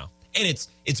years now. And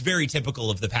it's very typical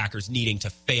of the Packers needing to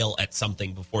fail at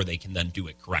something before they can then do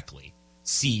it correctly.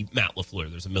 See Matt LaFleur.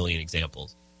 There's a million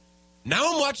examples.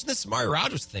 Now I'm watching this Amari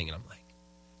Rodgers thing, and I'm like,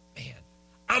 man,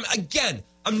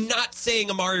 I'm not saying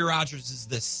Amari Rodgers is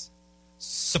this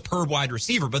superb wide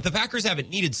receiver, but the Packers haven't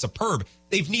needed superb.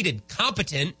 They've needed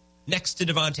competent next to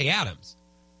Devontae Adams.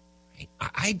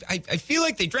 I feel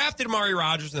like they drafted Amari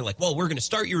Rodgers, and they're like, well, we're going to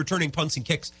start you returning punts and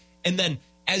kicks, and then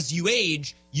as you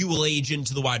age, you will age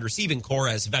into the wide receiving core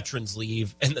as veterans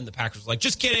leave, and then the Packers are like,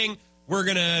 just kidding, we're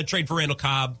going to trade for Randall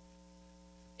Cobb,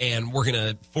 and we're going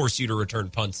to force you to return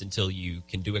punts until you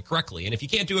can do it correctly. And if you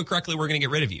can't do it correctly, we're going to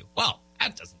get rid of you. Well,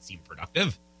 that doesn't seem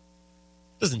productive.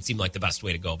 Doesn't seem like the best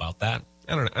way to go about that.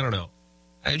 I don't know.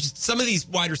 Some of these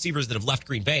wide receivers that have left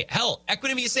Green Bay, hell,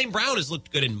 Equanimeous St. Brown has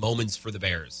looked good in moments for the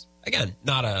Bears. Again,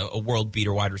 not a world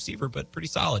beater wide receiver, but pretty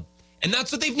solid. And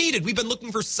that's what they've needed. We've been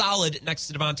looking for solid next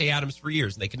to Devontae Adams for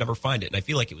years, and they could never find it. And I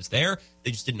feel like it was there. They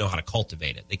just didn't know how to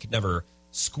cultivate it. They could never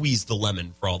squeeze the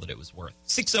lemon for all that it was worth.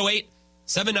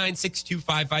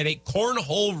 608-796-2558.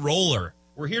 Cornhole Roller.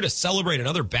 We're here to celebrate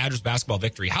another Badgers basketball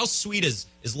victory. How sweet is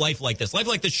life like this? Life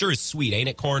like this sure is sweet, ain't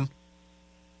it, Corn?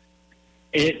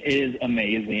 It is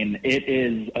amazing. It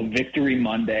is a victory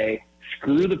Monday.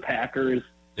 Screw the Packers.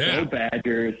 Yeah. Go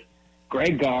Badgers.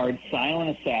 Greg Gard,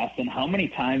 silent assassin. How many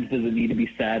times does it need to be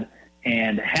said?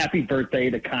 And happy birthday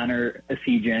to Connor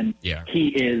Essegian. Yeah. He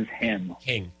is him.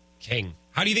 King.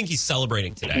 How do you think he's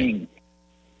celebrating today? King.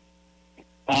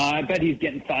 I bet he's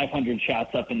getting 500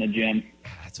 shots up in the gym.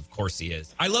 That's of course he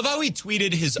is. I love how he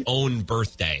tweeted his own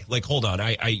birthday. Like, hold on.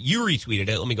 You retweeted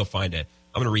it. Let me go find it.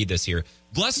 I'm going to read this here.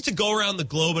 Blessed to go around the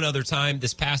globe another time.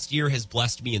 This past year has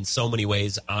blessed me in so many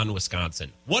ways on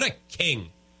Wisconsin. What a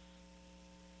king.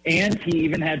 And he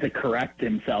even had to correct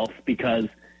himself because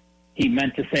he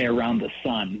meant to say around the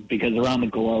sun, because around the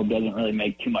globe doesn't really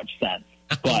make too much sense.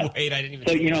 But wait, I didn't even.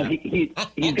 So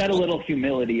he's got a little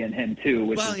humility in him too,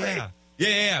 which is great.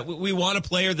 Yeah. We want a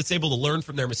player that's able to learn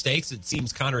from their mistakes. It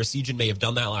seems Connor Essegian may have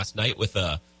done that last night with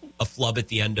a flub at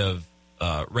the end of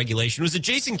regulation. Was it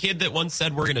Jason Kidd that once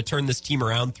said we're going to turn this team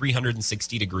around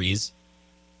 360 degrees?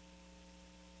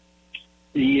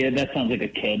 Yeah, that sounds like a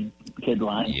kid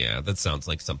line. Yeah, that sounds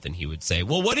like something he would say.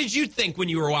 Well, what did you think when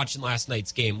you were watching last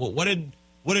night's game? What did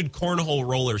Cornhole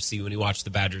Roller see when he watched the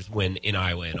Badgers win in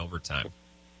Iowa in overtime?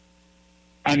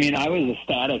 I mean, I was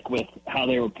ecstatic with how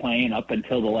they were playing up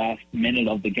until the last minute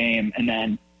of the game. And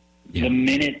then the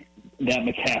minute that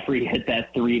McCaffrey hit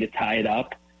that three to tie it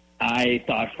up, I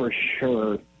thought for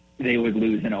sure they would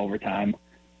lose in overtime.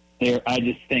 I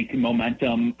just think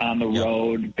momentum on the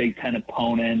road, Big Ten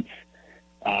opponents,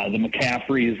 the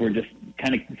McCaffreys were just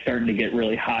kind of starting to get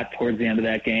really hot towards the end of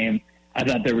that game. I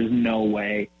thought there was no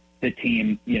way the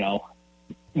team,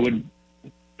 would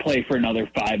play for another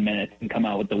 5 minutes and come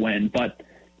out with the win. But,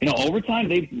 overtime,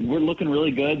 they were looking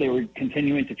really good. They were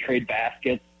continuing to trade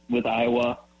baskets with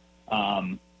Iowa.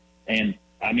 And,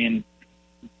 I mean,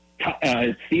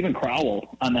 Stephen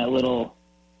Crowell on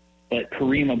that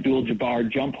Kareem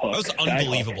Abdul-Jabbar jump hook. That was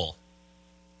unbelievable.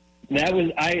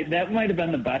 That might have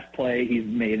been the best play he's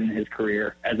made in his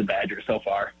career as a Badger so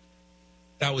far.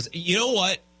 That was, you know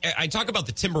what? I talk about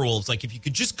the Timberwolves. Like, if you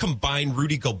could just combine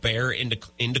Rudy Gobert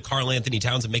into Karl Anthony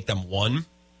Towns and make them one,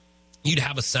 you'd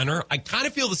have a center. I kind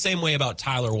of feel the same way about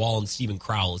Tyler Wall and Stephen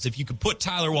Crowell. Is if you could put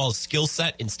Tyler Wall's skill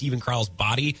set in Stephen Crowell's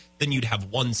body, then you'd have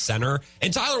one center.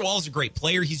 And Tyler Wall is a great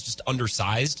player. He's just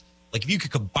undersized. Like, if you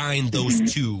could combine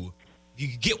those two, if you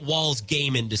could get Wall's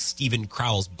game into Stephen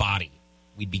Crowell's body,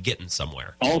 we'd be getting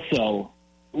somewhere. Also,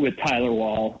 with Tyler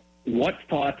Wall, what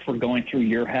thoughts were going through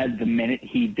your head the minute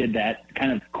he did that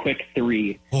kind of quick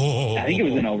three? I think it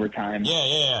was in overtime.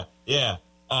 Yeah.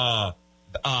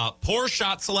 Poor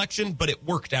shot selection, but it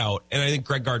worked out. And I think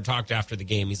Greg Gard talked after the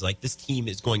game. He's like, this team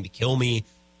is going to kill me.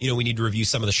 We need to review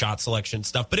some of the shot selection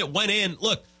stuff. But it went in.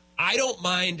 Look, I don't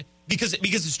mind because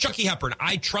it's Chucky Hepburn.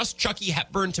 I trust Chucky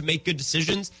Hepburn to make good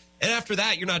decisions. And after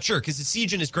that, you're not sure because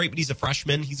Essegian is great, but he's a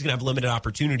freshman. He's going to have limited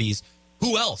opportunities.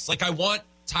 Who else? Like, I want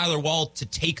Tyler Wall to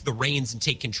take the reins and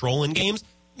take control in games.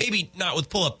 Maybe not with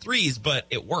pull-up threes, but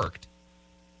it worked.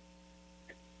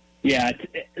 Yeah,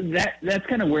 that's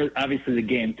kind of where obviously the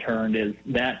game turned, is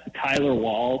that Tyler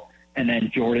Wall and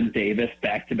then Jordan Davis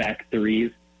back-to-back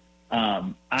threes.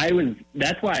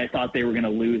 That's why I thought they were going to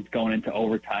lose going into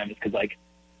overtime, is because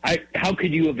how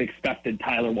could you have expected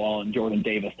Tyler Wall and Jordan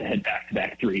Davis to hit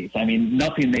back-to-back threes? I mean,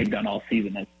 nothing they've done all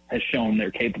season has shown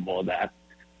they're capable of that.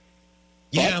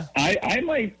 Yeah, but I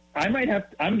might have.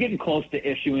 I'm getting close to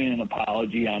issuing an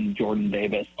apology on Jordan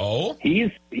Davis. Oh,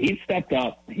 he's stepped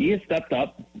up. He has stepped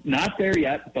up. Not there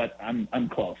yet, but I'm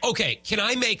close. Okay, can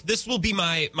I make this? Will be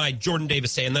my Jordan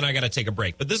Davis say, and then I got to take a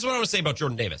break. But this is what I want to say about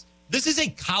Jordan Davis. This is a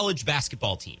college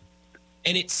basketball team,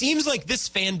 and it seems like this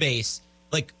fan base,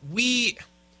 we're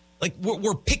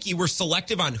picky, we're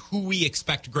selective on who we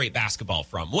expect great basketball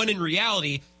from. When in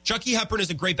reality, Chucky Hepburn is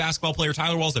a great basketball player.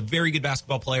 Tyler Wall is a very good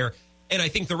basketball player. And I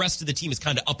think the rest of the team is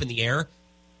kind of up in the air.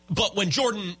 But when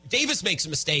Jordan Davis makes a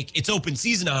mistake, it's open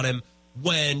season on him.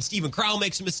 When Steven Crowell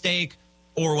makes a mistake,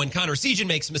 or when Connor Sejan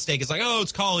makes a mistake, it's like, oh,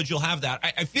 it's college, you'll have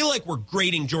that. I feel like we're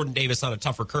grading Jordan Davis on a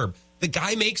tougher curve. The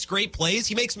guy makes great plays.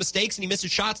 He makes mistakes and he misses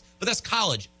shots, but that's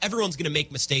college. Everyone's going to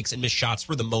make mistakes and miss shots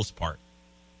for the most part.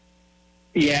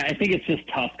 Yeah, I think it's just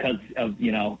tough because of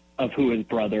who his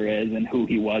brother is and who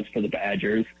he was for the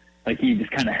Badgers. Like, you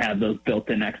just kind of have those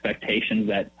built-in expectations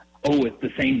that, oh, it's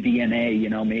the same DNA,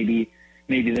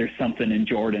 maybe there's something in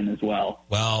Jordan as well.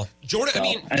 Well, Jordan, so,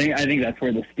 I think that's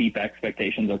where the steep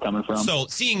expectations are coming from. So,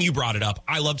 seeing you brought it up,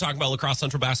 I love talking about La Crosse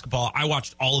Central basketball. I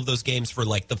watched all of those games for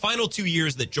the final 2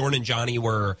 years that Jordan and Johnny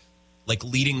were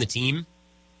leading the team.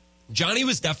 Johnny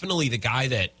was definitely the guy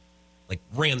that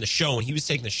ran the show and he was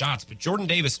taking the shots, but Jordan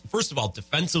Davis, first of all,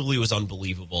 defensively was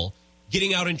unbelievable.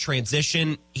 Getting out in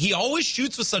transition, he always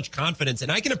shoots with such confidence,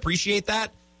 and I can appreciate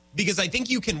that. Because I think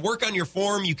you can work on your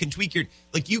form, you can tweak your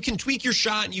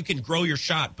shot and you can grow your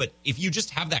shot. But if you just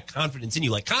have that confidence in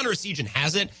you, like Connor Sejan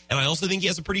has it, and I also think he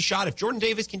has a pretty shot. If Jordan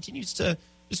Davis continues to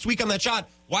just tweak on that shot,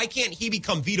 why can't he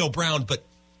become Vito Brown, but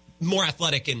more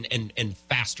athletic and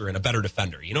faster and a better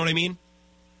defender? You know what I mean?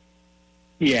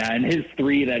 Yeah, and his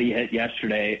three that he hit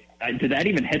yesterday, did that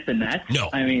even hit the net? No.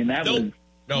 I mean, that was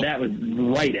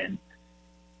right in.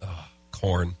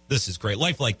 Corn, this is great.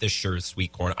 Life like this sure is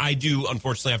sweet, Corn. I do,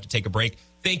 unfortunately, have to take a break.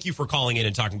 Thank you for calling in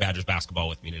and talking Badgers basketball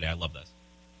with me today. I love this.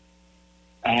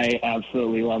 I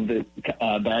absolutely love the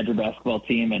Badger basketball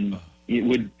team, and it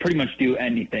would pretty much do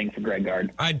anything for Greg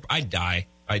Gard. I'd die.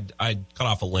 I'd cut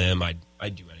off a limb.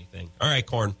 I'd do anything. All right,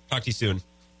 Corn. Talk to you soon.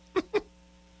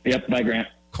 Yep. Bye, Grant.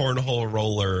 Cornhole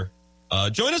roller.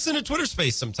 Join us in a Twitter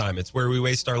space sometime. It's where we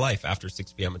waste our life after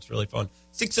 6 p.m. It's really fun.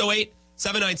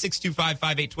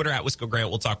 608-796-2558, Twitter at Wisco Grant.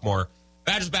 We'll talk more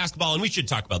Badgers basketball, and we should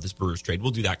talk about this Brewers trade.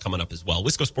 We'll do that coming up as well.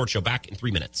 Wisco Sports Show back in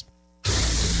 3 minutes.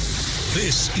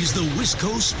 This is the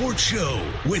Wisco Sports Show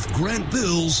with Grant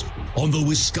Bills on the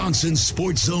Wisconsin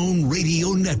Sports Zone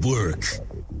Radio Network.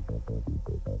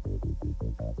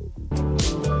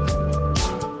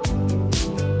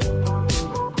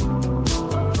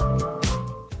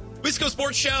 Wisco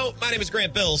Sports Show. My name is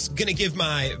Grant Bills. Going to give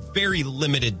my very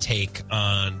limited take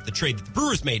on the trade that the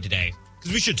Brewers made today,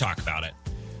 because we should talk about it.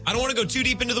 I don't want to go too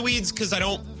deep into the weeds because I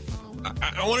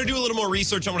want to do a little more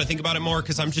research. I want to think about it more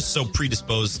because I'm just so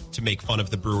predisposed to make fun of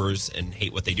the Brewers and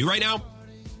hate what they do right now.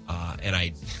 And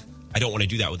I don't want to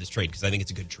do that with this trade because I think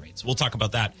it's a good trade. So we'll talk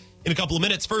about that in a couple of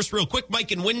minutes. First, real quick,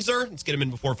 Mike in Windsor. Let's get him in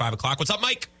before 5 o'clock. What's up,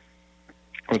 Mike?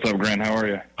 What's up, Grant? How are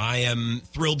you? I am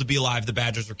thrilled to be alive. The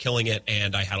Badgers are killing it,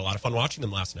 and I had a lot of fun watching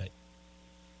them last night.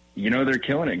 They're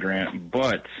killing it, Grant,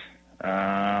 but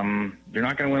you're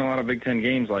not going to win a lot of Big Ten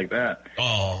games like that.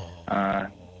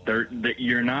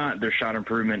 You're not. Their shot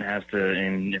improvement has to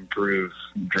improve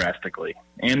drastically,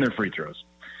 and their free throws.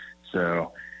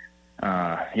 So,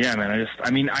 yeah, man.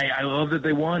 I love that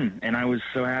they won, and I was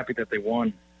so happy that they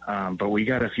won. But we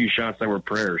got a few shots that were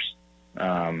prayers.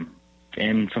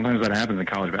 And sometimes that happens in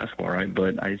college basketball, right?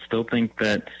 But I still think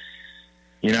that,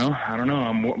 I don't know.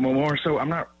 I'm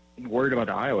not worried about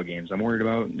the Iowa games. I'm worried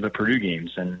about the Purdue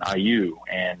games and IU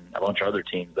and a bunch of other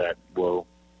teams that will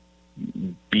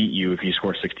beat you if you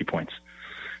score 60 points.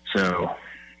 So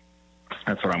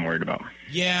that's what I'm worried about.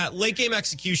 Yeah, late game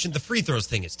execution, the free throws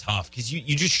thing is tough because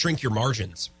you just shrink your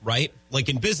margins, right? Like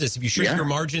in business, if you shrink your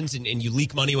margins and you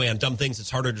leak money away on dumb things,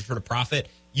 it's harder to turn a profit.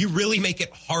 You really make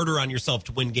it harder on yourself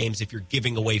to win games if you're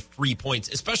giving away free points,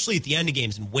 especially at the end of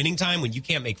games and winning time when you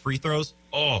can't make free throws.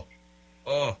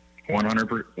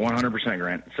 100%,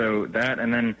 Grant. So that,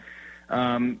 and then,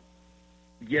 I'm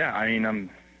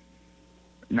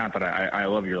not that I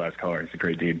love your last caller. It's a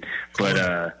great dude,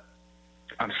 but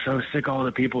I'm so sick of all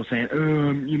the people saying,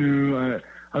 I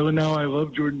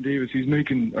love Jordan Davis.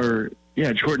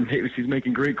 Jordan Davis. He's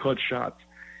making great clutch shots.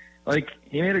 Like,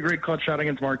 he made a great clutch shot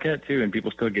against Marquette, too, and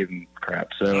people still gave him crap.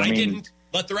 So I didn't.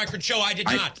 Let the record show I did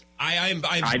not. I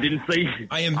didn't say.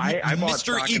 I am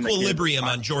Mr. Equilibrium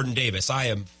on Jordan Davis. I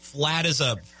am flat as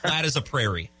a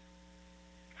prairie.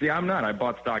 See, I'm not. I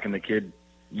bought stock in the kid,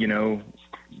 a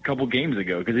couple games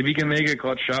ago. Because if he can make a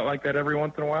clutch shot like that every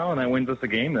once in a while and that wins us a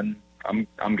game, then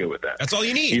I'm good with that. That's all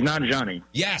you need. He's not Johnny.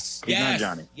 Yes. He's not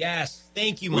Johnny. Yes.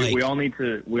 Thank you, Mike. We all need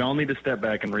to step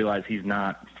back and realize he's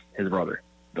not his brother.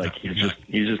 Like he's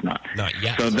just not. Not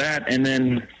yet. So that, and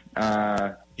then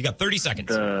you got 30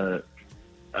 seconds.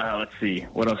 Let's see.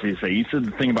 What else did you say? You said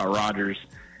the thing about Rodgers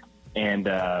and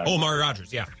Amari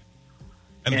Rodgers, yeah.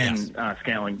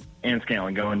 Scantling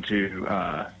going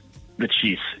to the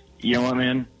Chiefs. You know what,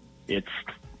 man?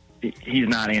 He's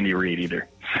not Andy Reid either.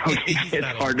 So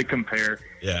it's hard to compare.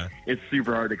 Yeah. It's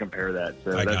super hard to compare that.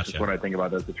 So that's just what I think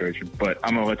about that situation. But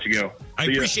I'm going to let you go. I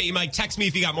appreciate you, Mike. Text me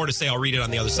if you got more to say. I'll read it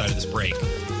on the other side of this break.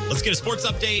 Let's get a sports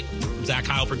update from Zach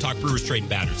Heilprin. Talk Brewers, Trade, and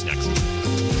Badgers next. And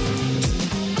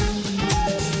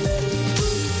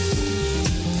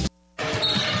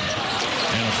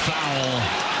a foul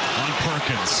on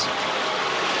Perkins.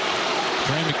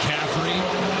 Trey McCaffrey,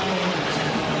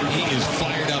 he is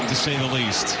fired up to say the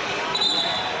least.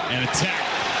 An attack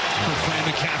for Fran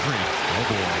McCaffrey. Oh,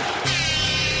 boy.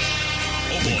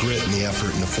 The grit and the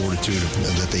effort and the fortitude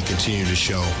that they continue to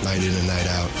show night in and night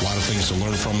out. A lot of things to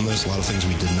learn from this, a lot of things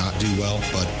we did not do well,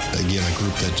 but again, a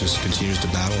group that just continues to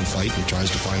battle and fight and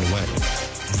tries to find a way.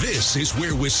 This is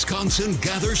where Wisconsin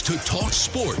gathers to talk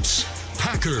sports.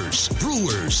 Packers,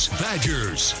 Brewers,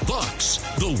 Badgers, Bucks.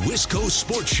 The Wisco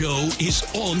Sports Show is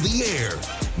on the air.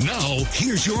 Now,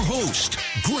 here's your host,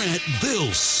 Grant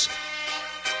Bills.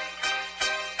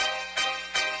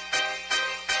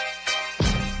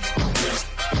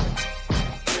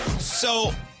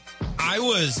 So, I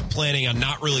was planning on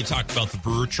not really talking about the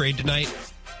Brewer trade tonight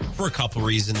for a couple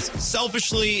reasons.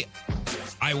 Selfishly,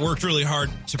 I worked really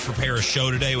hard to prepare a show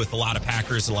today with a lot of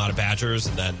Packers and a lot of Badgers,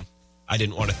 and then I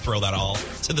didn't want to throw that all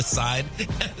to the side.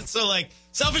 So,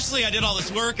 selfishly, I did all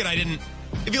this work, and it'd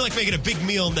be like making a big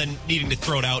meal and then needing to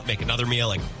throw it out and make another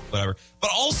meal, whatever. But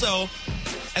also,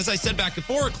 as I said back at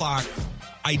 4 o'clock,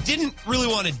 I didn't really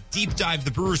want to deep dive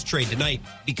the Brewers trade tonight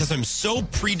because I'm so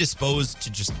predisposed to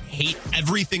just hate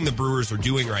everything the Brewers are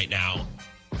doing right now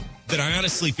that I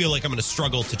honestly feel like I'm going to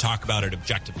struggle to talk about it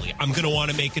objectively. I'm going to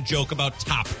want to make a joke about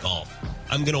Topgolf.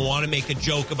 I'm going to want to make a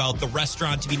joke about the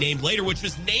restaurant to be named later, which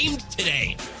was named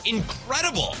today.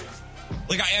 Incredible.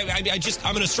 I'm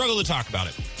going to struggle to talk about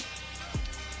it.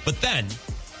 But then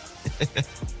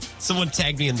someone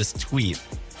tagged me in this tweet.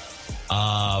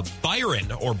 Brian,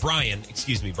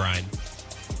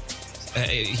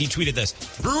 he tweeted this.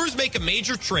 Brewers make a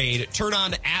major trade, turn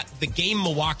on at the game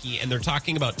Milwaukee, and they're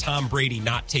talking about Tom Brady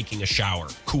not taking a shower.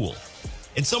 Cool.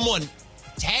 And someone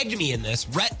tagged me in this,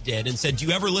 Rhett did, and said, do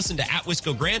you ever listen to At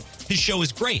Wisco Grant? His show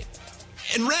is great.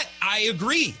 And Rhett, I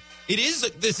agree.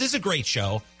 This is a great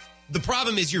show. The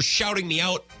problem is you're shouting me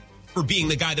out for being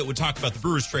the guy that would talk about the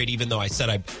Brewers trade, even though I said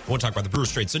I won't talk about the Brewers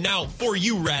trade. So now for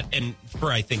you, Rhett, and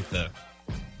for, I think, the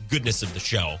goodness of the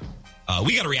show,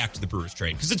 we got to react to the Brewers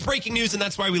trade because it's breaking news, and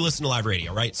that's why we listen to live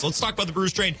radio, right? So let's talk about the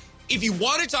Brewers trade. If you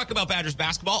want to talk about Badgers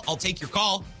basketball, I'll take your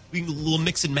call. We can do a little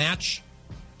mix and match,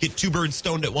 get two birds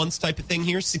stoned at once type of thing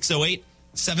here.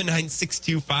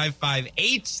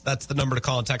 608-796-2558. That's the number to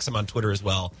call and text him on Twitter as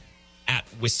well. At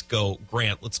Wisco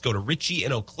Grant. Let's go to Richie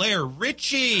in Eau Claire.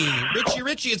 Richie,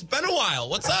 it's been a while.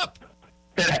 What's up?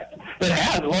 It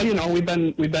has. Well, we've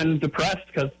been depressed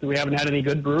because we haven't had any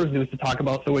good Brewers news to talk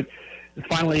about. So it's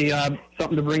finally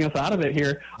something to bring us out of it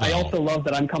here. Wow. I also love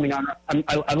that I'm coming on.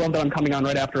 I love that I'm coming on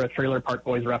right after a Trailer Park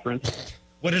Boys reference.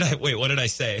 What did I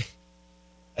say?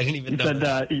 I didn't even know.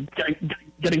 Said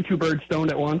getting two birds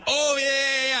stoned at once. Oh, yeah.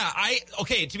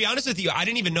 Okay, to be honest with you, I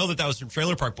didn't even know that was from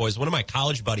Trailer Park Boys. One of my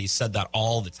college buddies said that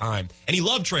all the time. And he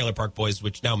loved Trailer Park Boys,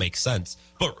 which now makes sense.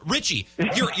 But, Richie,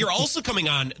 you're also coming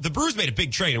on. The Brewers made a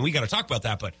big trade, and we got to talk about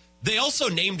that. But they also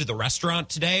named the restaurant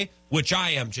today, which I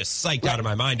am just psyched out of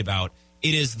my mind about.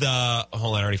 It is hold on,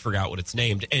 I already forgot what it's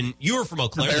named. And you were from Eau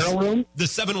Claire. The Barrel Room? The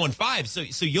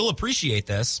 715. So you'll appreciate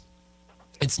this.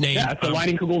 It's named. Yeah, it's the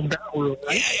Leinenkugel's Barrel Room,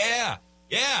 right?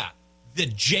 Yeah. The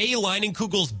J.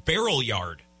 Leinenkugel's Barrel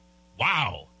Yard.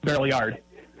 Wow. Barrel Yard.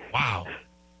 Wow.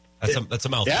 That's a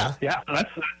mouthful. Yeah. That's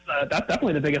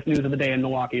definitely the biggest news of the day in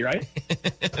Milwaukee, right?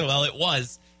 Well, it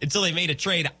was until they made a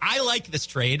trade. I like this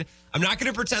trade. I'm not going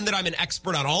to pretend that I'm an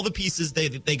expert on all the pieces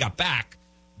they got back,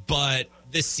 but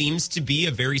this seems to be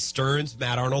a very Stearns,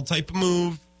 Matt Arnold type of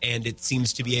move, and it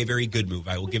seems to be a very good move.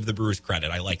 I will give the Brewers credit.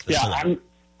 I like this a lot.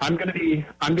 I'm going to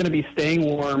be staying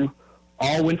warm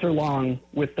all winter long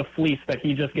with the fleece that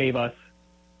he just gave us.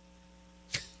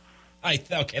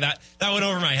 Okay, that went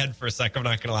over my head for a sec. I'm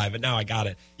not going to lie, but now I got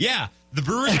it. Yeah, the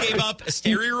Brewers gave up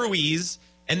Esteury Ruiz,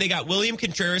 and they got William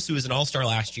Contreras, who was an all-star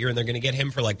last year, and they're going to get him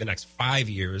for like the next 5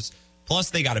 years. Plus,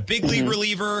 they got a big league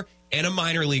reliever and a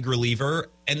minor league reliever,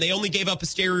 and they only gave up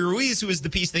Esteury Ruiz, who is the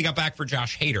piece they got back for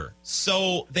Josh Hader.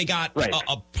 So they got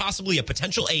possibly a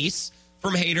potential ace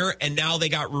from Hader, and now they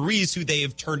got Ruiz, who they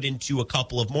have turned into a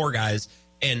couple of more guys,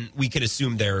 and we could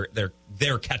assume they're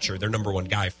catcher, their number one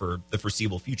guy for the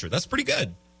foreseeable future. That's pretty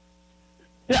good.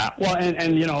 Yeah, well,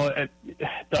 and you know,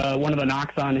 one of the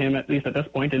knocks on him, at least at this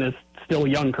point in his still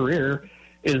young career,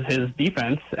 is his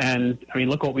defense. And I mean,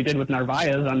 look what we did with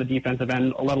Narvaez on the defensive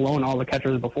end, let alone all the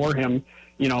catchers before him.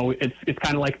 You know, it's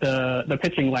kind of like the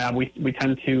pitching lab. We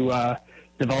tend to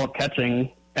develop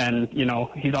catching, and you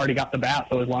know, he's already got the bat,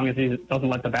 so as long as he doesn't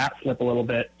let the bat slip a little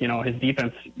bit, you know, his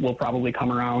defense will probably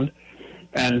come around.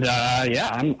 And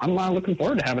I'm looking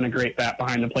forward to having a great bat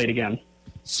behind the plate again.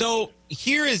 So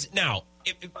here is now,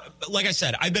 like I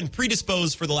said, I've been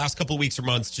predisposed for the last couple of weeks or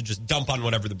months to just dump on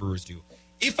whatever the Brewers do.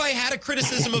 If I had a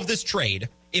criticism of this trade,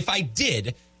 if I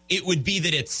did, it would be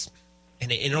that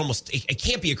it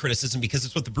can't be a criticism because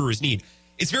it's what the Brewers need.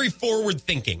 It's very forward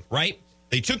thinking, right?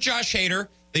 They took Josh Hader.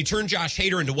 They turned Josh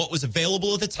Hader into what was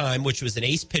available at the time, which was an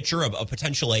ace pitcher, a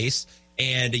potential ace,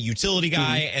 and a utility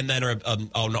guy, and then an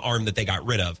arm that they got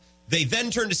rid of. They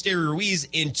then turned Esteury Ruiz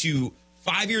into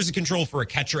 5 years of control for a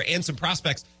catcher and some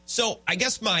prospects. So I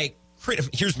guess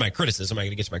here's my criticism. I'm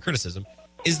going to get to my criticism.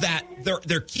 Is that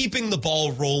they're keeping the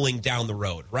ball rolling down the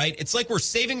road, right? It's like we're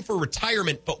saving for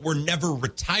retirement, but we're never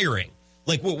retiring.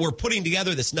 Like we're putting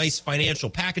together this nice financial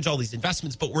package, all these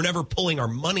investments, but we're never pulling our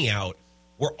money out.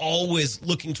 We're always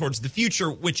looking towards the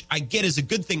future, which I get is a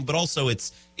good thing, but also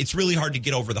it's really hard to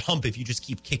get over the hump if you just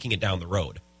keep kicking it down the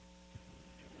road.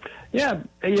 Yeah,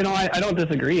 you know, I don't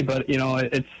disagree, but, you know,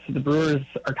 it's the Brewers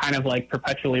are kind of like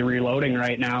perpetually reloading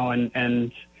right now,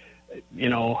 and you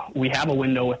know, we have a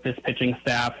window with this pitching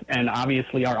staff, and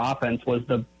obviously our offense was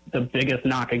the biggest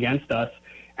knock against us.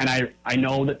 And I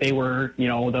know that they were, you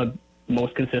know, the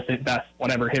most consistent, best,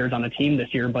 whatever hitters on the team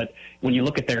this year, but when you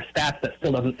look at their stats, that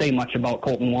still doesn't say much about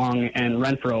Colton Wong and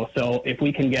Renfroe. So if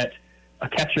we can get a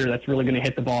catcher that's really going to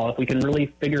hit the ball, if we can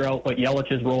really figure out what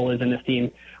Yelich's role is in this team,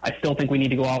 I still think we need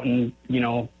to go out and, you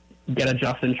know, get a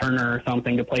Justin Turner or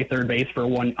something to play third base for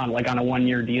on a 1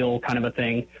 year deal kind of a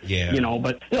thing. Yeah. You know,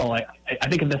 but still, I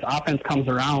think if this offense comes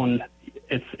around,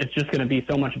 it's just going to be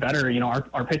so much better. You know,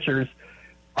 our pitchers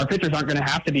aren't going to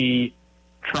have to be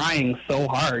trying so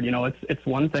hard. You know, it's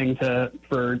one thing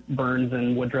for Burns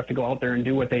and Woodruff to go out there and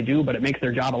do what they do, but it makes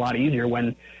their job a lot easier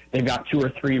when they've got 2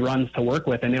 or 3 runs to work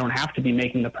with, and they don't have to be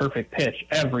making the perfect pitch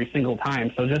every single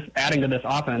time. So just adding to this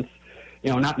offense,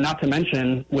 you know, not to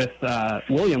mention with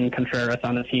William Contreras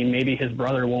on the team, maybe his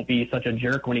brother won't be such a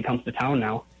jerk when he comes to town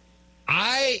now.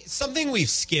 Something we've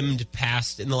skimmed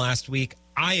past in the last week,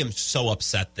 I am so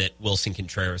upset that Wilson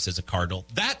Contreras is a Cardinal.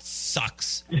 That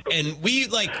sucks. And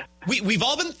we've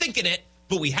all been thinking it,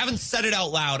 but we haven't said it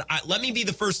out loud. Let me be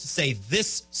the first to say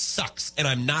this sucks, and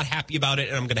I'm not happy about it,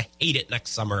 and I'm going to hate it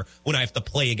next summer when I have to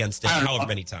play against it however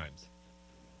many times.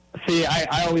 See,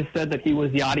 I always said that he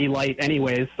was Yachty light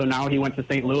anyways, so now he went to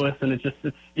St. Louis, and it's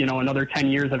you know, another 10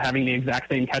 years of having the exact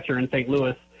same catcher in St.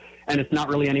 Louis, and it's not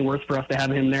really any worse for us to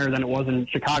have him there than it was in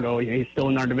Chicago. He's still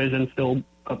in our division, still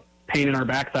a pain in our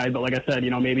backside, but like I said, you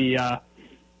know, maybe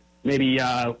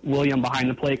William behind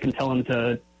the plate can tell him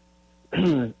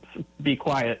to be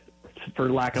quiet,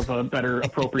 for lack of a better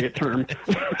appropriate term.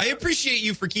 I appreciate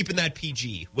you for keeping that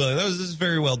PG. Well, this is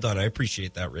very well done. I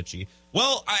appreciate that, Richie.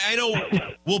 Well, I know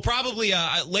we'll probably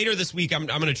later this week, I'm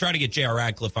going to try to get J.R.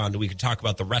 Radcliffe on so we can talk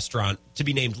about the restaurant to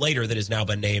be named later that has now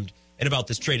been named and about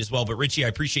this trade as well. But, Richie, I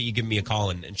appreciate you giving me a call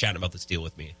and chatting about this deal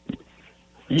with me.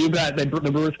 You bet. The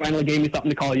Brewers finally gave me something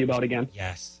to call you about again.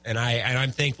 Yes, and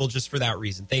I'm thankful just for that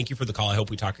reason. Thank you for the call. I hope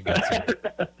we talk again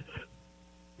soon.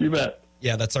 You bet.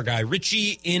 Yeah, that's our guy,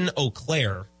 Richie in Eau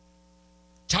Claire,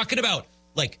 talking about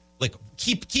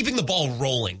keeping the ball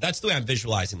rolling. That's the way I'm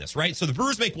visualizing this, right? So the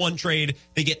Brewers make one trade,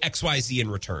 they get XYZ in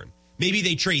return. Maybe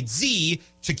they trade Z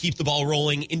to keep the ball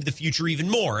rolling into the future even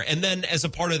more. And then as a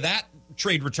part of that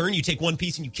trade return, you take one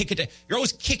piece and you kick it. You're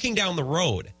always kicking down the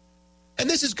road. And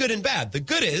this is good and bad. The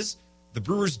good is the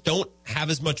Brewers don't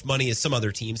have as much money as some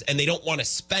other teams, and they don't want to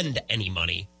spend any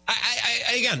money.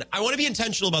 I want to be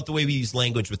intentional about the way we use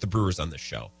language with the Brewers on this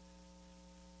show.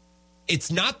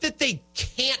 It's not that they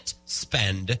can't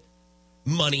spend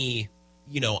money,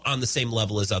 on the same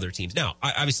level as other teams. Now,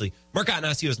 obviously, Mark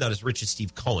Attanasio is not as rich as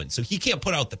Steve Cohen, so he can't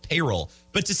put out the payroll.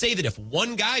 But to say that if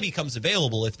one guy becomes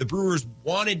available, if the Brewers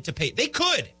wanted to pay, they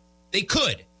could. They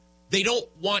could. They don't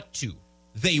want to.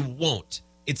 They won't.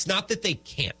 It's not that they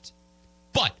can't.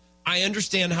 But I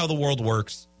understand how the world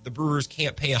works. The Brewers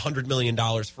can't pay $100 million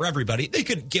for everybody. They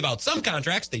could give out some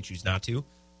contracts. They choose not to,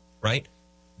 right?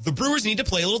 The Brewers need to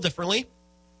play a little differently,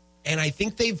 and I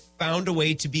think they've found a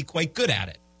way to be quite good at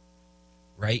it,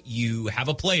 right? You have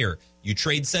a player. You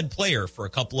trade said player for a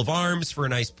couple of arms, for a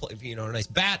nice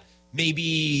bat.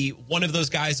 Maybe one of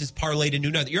those guys is parlayed into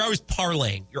another. You're always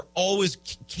parlaying. You're always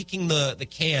kicking the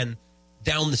can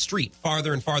down the street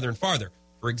farther and farther and farther.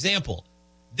 For example,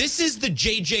 this is the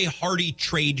J.J. Hardy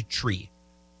trade tree.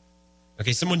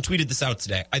 Okay, someone tweeted this out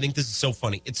today. I think this is so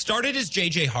funny. It started as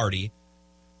J.J. Hardy,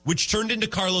 which turned into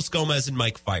Carlos Gomez and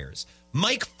Mike Fiers.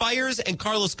 Mike Fiers and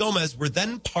Carlos Gomez were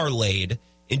then parlayed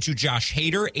into Josh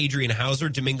Hader, Adrian Hauser,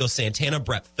 Domingo Santana,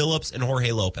 Brett Phillips, and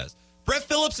Jorge Lopez. Brett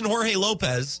Phillips and Jorge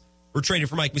Lopez were traded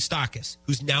for Mike Moustakas,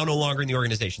 who's now no longer in the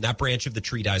organization. That branch of the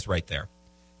tree dies right there.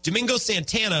 Domingo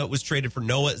Santana was traded for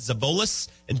Noah Zavolis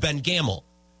and Ben Gamel.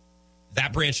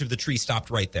 That branch of the tree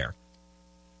stopped right there.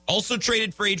 Also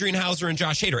traded for Adrian Hauser and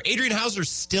Josh Hader. Adrian Hauser's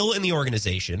still in the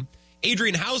organization.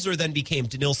 Adrian Hauser then became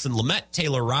Dinelson Lamet,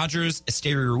 Taylor Rogers,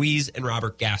 Esteury Ruiz, and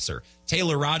Robert Gasser.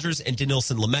 Taylor Rogers and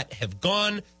Dinelson Lamet have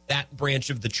gone. That branch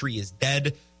of the tree is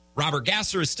dead. Robert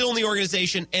Gasser is still in the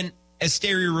organization, and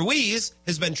Esteury Ruiz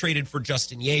has been traded for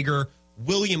Justin Yeager,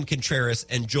 William Contreras,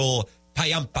 and Joel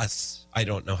Payampas. I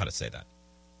don't know how to say that.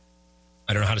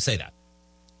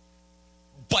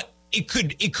 But it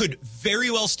could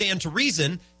very well stand to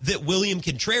reason that William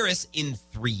Contreras in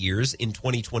 3 years, in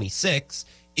 2026,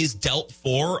 is dealt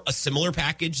for a similar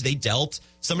package they dealt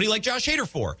somebody like Josh Hader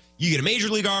for. You get a major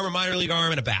league arm, a minor league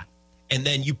arm, and a bat. And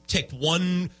then you take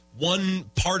one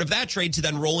part of that trade to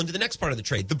then roll into the next part of the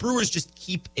trade. The Brewers just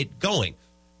keep it going,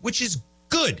 which is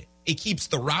good. It keeps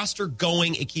the roster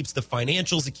going. It keeps the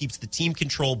financials. It keeps the team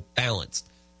control balanced.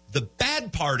 The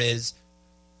bad part is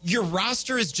your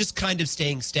roster is just kind of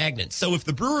staying stagnant. So if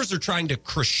the Brewers are trying to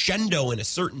crescendo in a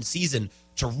certain season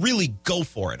to really go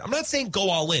for it, I'm not saying go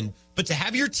all in, but to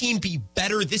have your team be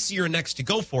better this year and next to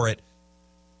go for it,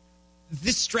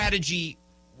 this strategy,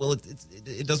 well,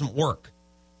 it doesn't work,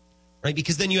 right?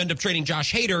 Because then you end up trading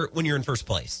Josh Hader when you're in first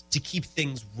place to keep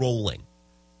things rolling,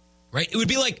 right? It would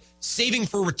be like saving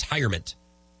for retirement.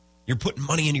 You're putting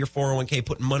money into your 401k,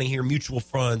 putting money here, mutual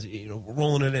funds,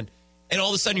 rolling it in. And all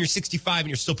of a sudden you're 65 and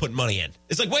you're still putting money in.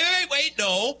 It's like, wait,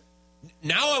 no.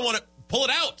 Now I want to pull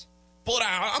it out.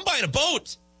 I'm buying a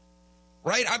boat,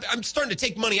 right? I'm starting to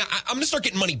take money. I'm going to start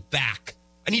getting money back.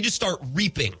 I need to start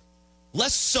reaping.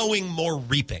 Less sowing, more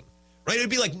reaping, right? It'd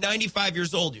be like 95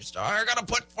 years old. You start, I got to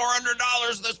put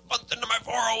 $400 this month into my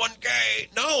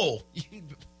 401k. No.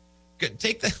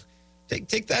 Take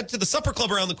that to the supper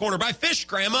club around the corner. Buy fish,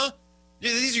 Grandma.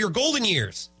 These are your golden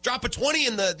years. Drop a 20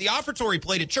 in the offertory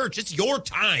plate at church. It's your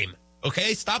time,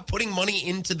 okay? Stop putting money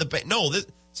into the bank. No,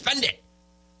 spend it.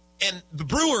 And the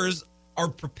Brewers are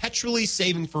perpetually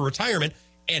saving for retirement.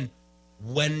 And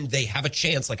when they have a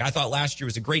chance, like I thought last year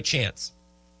was a great chance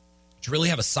to really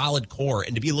have a solid core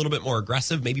and to be a little bit more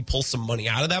aggressive, maybe pull some money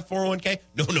out of that 401k.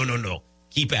 No.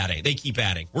 Keep adding. They keep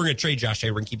adding. We're going to trade Josh Hader.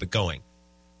 We're going to keep it going.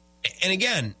 And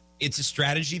again, it's a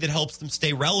strategy that helps them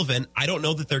stay relevant. I don't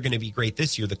know that they're going to be great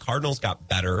this year. The Cardinals got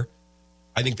better.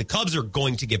 I think the Cubs are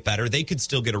going to get better. They could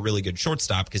still get a really good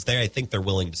shortstop because I think they're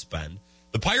willing to spend.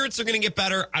 The Pirates are going to get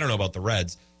better. I don't know about the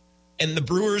Reds. And the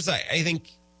Brewers, I think,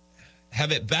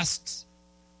 have at best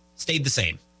stayed the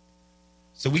same.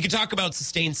 So we could talk about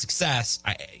sustained success.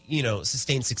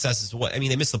 Sustained success is what? I mean,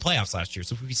 they missed the playoffs last year.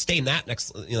 So if we stay in that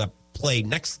play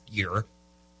next year,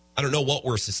 I don't know what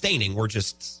we're sustaining. We're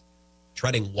just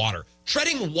treading water.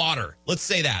 Let's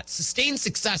say that. Sustained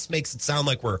success makes it sound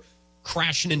like we're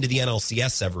crashing into the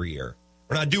NLCS every year.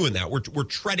 We're not doing that. We're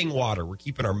treading water. We're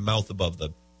keeping our mouth above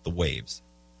the waves.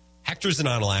 Hector's in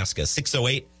Onalaska,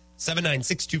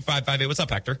 608-796-2558. What's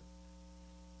up, Hector?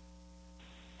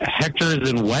 Hector is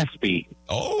in Westby.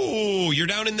 Oh, you're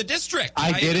down in the district.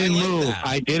 I didn't move.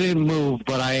 I didn't move,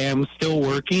 but I am still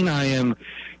working. I am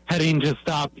heading to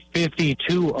stop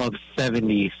 52 of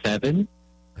 77.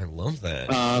 I love that.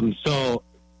 So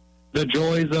the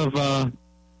joys of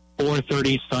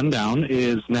 4:30 sundown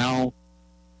is now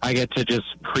I get to just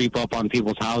creep up on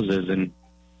people's houses and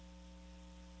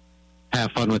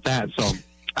have fun with that. So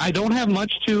I don't have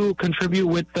much to contribute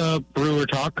with the Brewer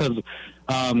talk because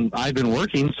I've been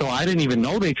working, so I didn't even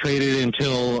know they traded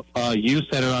until you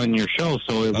said it on your show.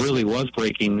 So it really was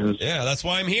breaking news. Yeah, that's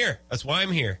why I'm here.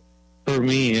 For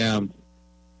me, yeah.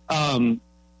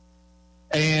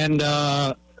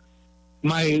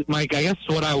 My I guess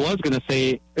what I was going to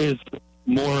say is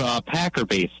more Packer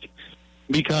based,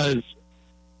 because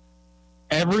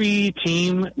every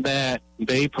team that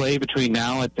they play between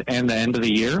now and the end of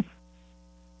the year,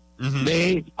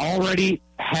 they already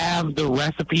have the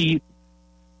recipe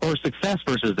for success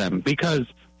versus them. Because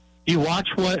you watch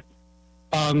what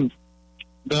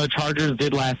the Chargers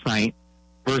did last night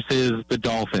versus the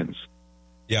Dolphins.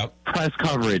 Yep. Press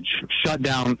coverage, shut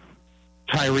down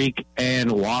Tyreek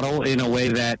and Waddle in a way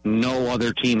that no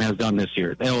other team has done this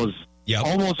year. It was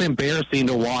almost embarrassing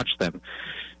to watch them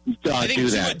do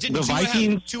that. The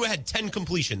Vikings... Tua had 10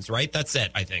 completions, right? That's it,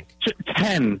 I think.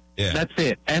 10. Yeah. That's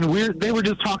it. And they were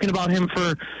just talking about him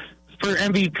for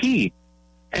MVP.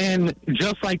 And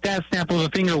just like that, snap of a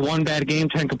finger, one bad game,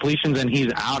 10 completions, and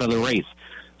he's out of the race.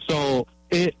 So,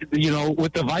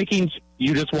 with the Vikings,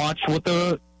 you just watch what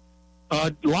the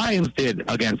Lions did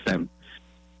against them.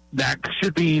 That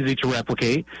should be easy to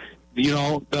replicate.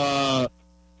 Of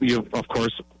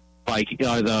course,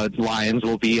 the Lions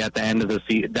will be at the end of the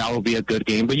season. That will be a good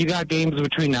game. But you got games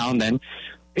between now and then.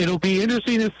 It'll be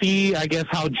interesting to see, I guess,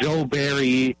 how Joe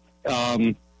Barry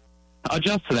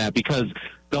adjusts to that, because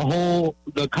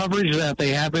the coverage that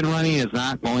they have been running is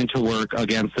not going to work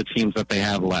against the teams that they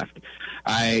have left.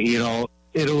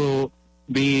 It'll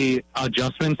be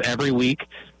adjustments every week.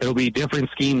 It'll be different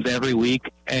schemes every week.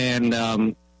 And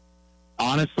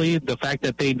honestly, the fact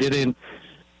that they didn't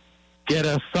get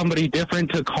somebody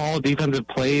different to call defensive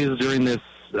plays during this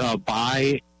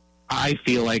bye, I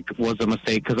feel like was a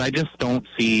mistake, because I just don't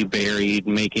see Barry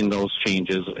making those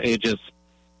changes.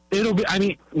 It'll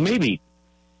be, maybe.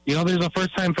 There's a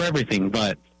first time for everything,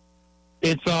 but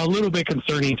it's a little bit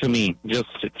concerning to me, just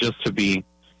to be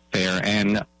fair.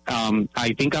 And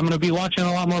I think I'm going to be watching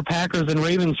a lot more Packers and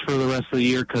Ravens for the rest of the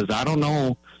year, because I don't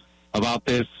know about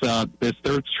this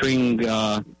third string.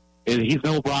 He's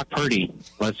no Brock Purdy.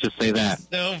 Let's just say that.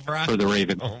 No Brock for the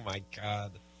Ravens. Oh my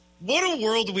God! What a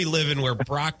world we live in, where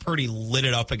Brock Purdy lit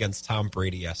it up against Tom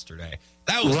Brady yesterday.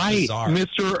 That was bizarre.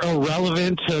 Mr.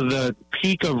 Irrelevant to the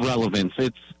peak of relevance.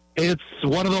 It's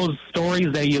one of those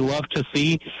stories that you love to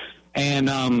see, and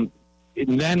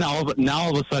then now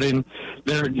all of a sudden,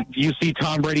 you see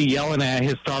Tom Brady yelling at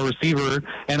his star receiver,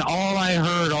 and all I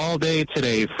heard all day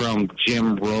today from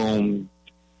Jim Rome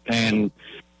and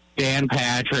Dan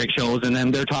Patrick shows, and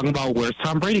then they're talking about, where's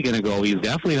Tom Brady going to go? He's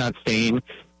definitely not staying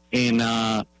in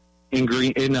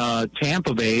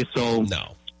Tampa Bay. So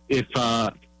no, if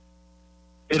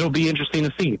it'll be interesting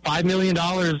to see. $5 million,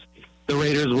 the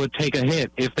Raiders would take a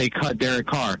hit if they cut Derek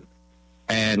Carr,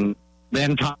 and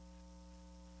then Tom.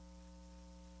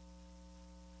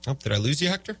 Oh, did I lose you,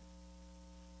 Hector?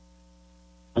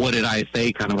 What did I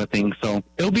say? Kind of a thing. So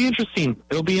it'll be interesting.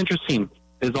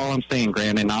 Is all I'm saying,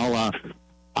 Grant. And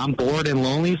I'm bored and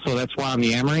lonely, so that's why I'm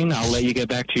yammering. I'll let you get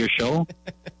back to your show.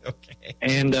 Okay.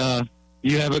 And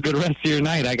you have a good rest of your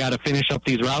night. I got to finish up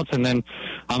these routes, and then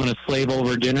I'm going to slave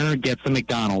over dinner, get some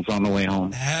McDonald's on the way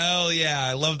home. Hell yeah.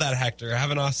 I love that, Hector.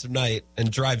 Have an awesome night,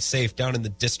 and drive safe down in the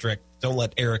district. Don't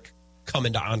let Eric come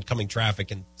into oncoming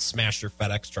traffic and smash your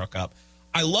FedEx truck up.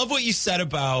 I love what you said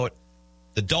about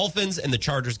the Dolphins and the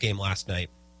Chargers game last night,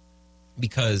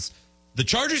 because the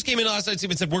Chargers came in last night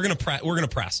and said, we're going to press. We're going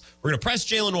to press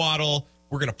Jalen Waddle.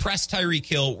 We're going to press Tyreek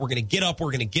Hill. We're going to get up.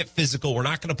 We're going to get physical. We're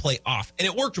not going to play off. And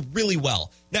it worked really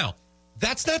well. Now,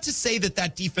 that's not to say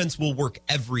that defense will work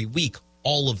every week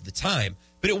all of the time,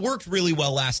 but it worked really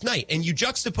well last night. And you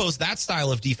juxtapose that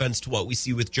style of defense to what we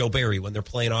see with Joe Barry when they're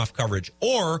playing off coverage,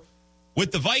 or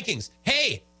with the Vikings.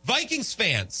 Hey, Vikings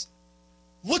fans,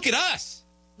 look at us.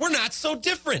 We're not so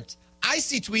different. I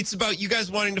see tweets about you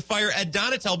guys wanting to fire Ed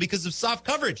Donatel because of soft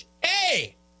coverage.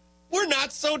 Hey, we're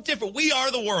not so different. We are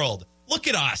the world. Look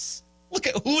at us. Look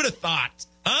at, who would have thought?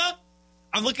 Huh?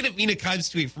 I'm looking at Mina Kimes'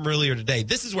 tweet from earlier today.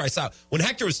 This is where I saw it. When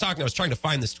Hector was talking, I was trying to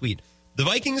find this tweet. The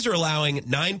Vikings are allowing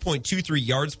 9.23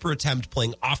 yards per attempt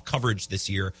playing off coverage this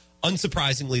year.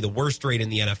 Unsurprisingly, the worst rate in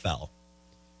the NFL.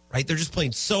 Right? They're just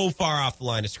playing so far off the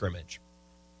line of scrimmage.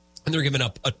 And they're giving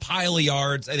up a pile of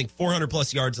yards, I think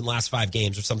 400-plus yards in the last 5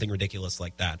 games or something ridiculous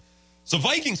like that. So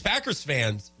Vikings-Packers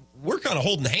fans, we're kind of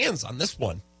holding hands on this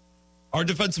one. Our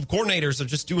defensive coordinators are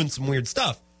just doing some weird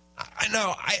stuff.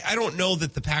 I don't know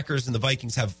that the Packers and the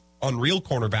Vikings have unreal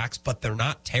cornerbacks, but they're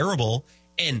not terrible.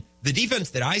 And the defense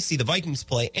that I see the Vikings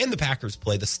play and the Packers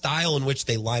play, the style in which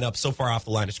they line up so far off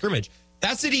the line of scrimmage,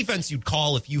 that's the defense you'd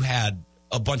call if you had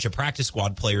a bunch of practice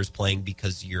squad players playing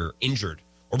because you're injured,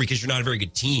 or because you're not a very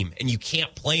good team and you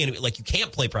can't play you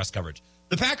can't play press coverage.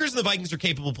 The Packers and the Vikings are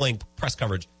capable of playing press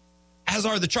coverage, as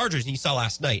are the Chargers, and you saw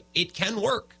last night. It can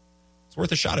work. It's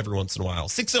worth a shot every once in a while.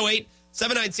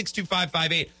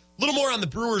 608-796-2558. A little more on the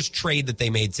Brewers trade that they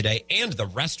made today and the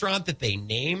restaurant that they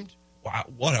named. Wow,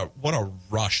 what a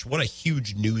rush. What a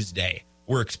huge news day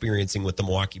we're experiencing with the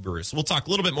Milwaukee Brewers. So we'll talk a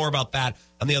little bit more about that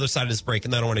on the other side of this break,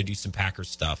 and then I want to do some Packers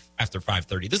stuff after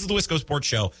 5:30. This is the Wisco Sports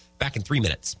Show. Back in 3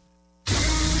 minutes.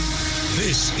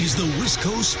 This is the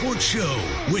Wisco Sports Show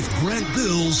with Grant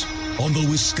Bills on the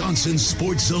Wisconsin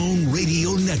Sports Zone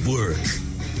Radio Network.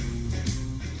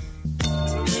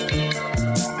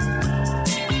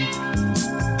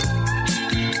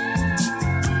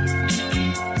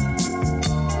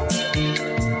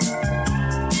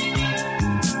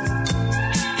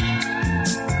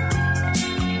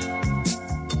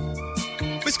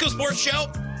 Wisco Sports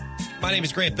Show. My name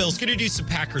is Grant Bills. Going to do some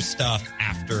Packers stuff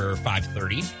after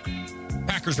 5:30.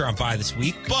 Packers are on bye this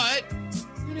week, but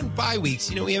in bye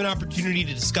weeks, we have an opportunity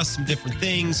to discuss some different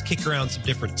things, kick around some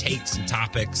different takes and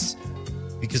topics,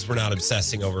 because we're not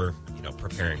obsessing over,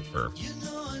 preparing for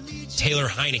Taylor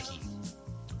Heineke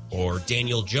or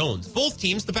Daniel Jones. Both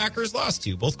teams the Packers lost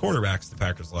to. Both quarterbacks the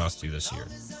Packers lost to this year.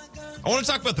 I want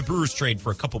to talk about the Brewers trade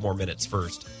for a couple more minutes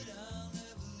first.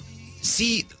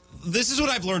 See, this is what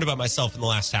I've learned about myself in the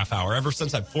last half hour, ever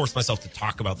since I've forced myself to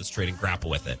talk about this trade and grapple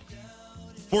with it.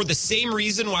 For the same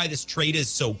reason why this trade is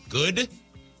so good.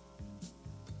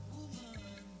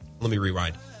 Let me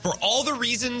rewind. For all the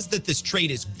reasons that this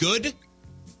trade is good,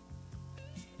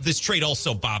 this trade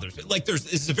also bothers me. This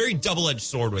is a very double-edged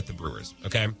sword with the Brewers,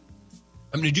 okay? I'm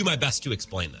going to do my best to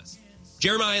explain this.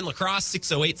 Jeremiah in La Crosse,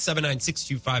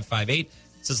 608-796-2558.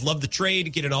 Says, love the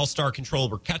trade, get an all-star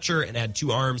controllable catcher, and add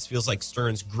 2 arms. Feels like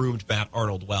Stearns groomed Matt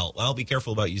Arnold well. Well, be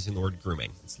careful about using the word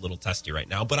grooming. It's a little testy right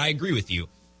now, but I agree with you,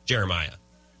 Jeremiah.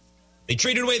 They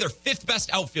traded away their 5th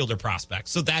best outfielder prospect,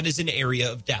 so that is an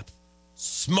area of depth.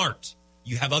 Smart.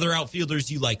 You have other outfielders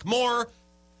you like more.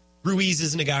 Ruiz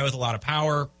isn't a guy with a lot of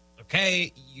power.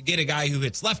 Okay, you get a guy who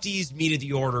hits lefties, meat of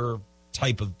the order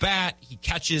type of bat. He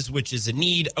catches, which is a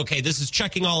need. Okay, this is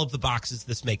checking all of the boxes.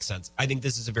 This makes sense. I think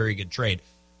this is a very good trade.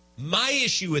 My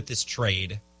issue with this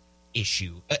trade,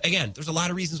 again, there's a lot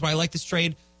of reasons why I like this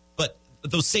trade, but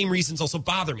those same reasons also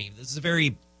bother me. This is a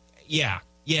very,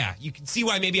 you can see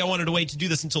why maybe I wanted to wait to do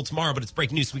this until tomorrow, but it's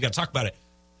breaking news, so we got to talk about it.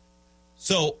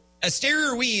 So,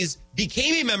 Esteury Ruiz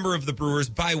became a member of the Brewers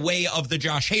by way of the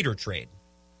Josh Hader trade,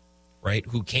 right?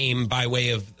 Who came by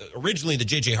way of originally the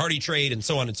J.J. Hardy trade and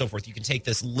so on and so forth. You can take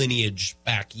this lineage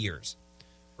back years,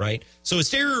 right? So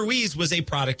Esteury Ruiz was a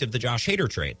product of the Josh Hader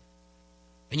trade.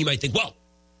 And you might think, well,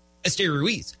 Esteury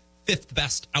Ruiz, 5th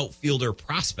best outfielder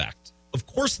prospect. Of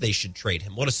course they should trade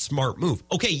him. What a smart move.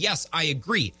 Okay, yes, I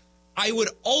agree. I would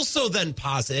also then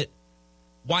posit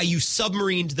why you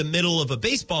submarined the middle of a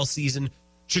baseball season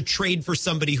to trade for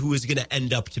somebody who is going to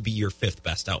end up to be your 5th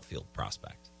best outfield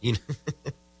prospect. You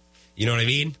know what I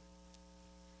mean?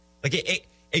 Like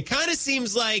it kind of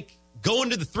seems like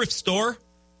going to the thrift store,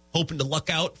 hoping to luck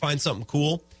out, find something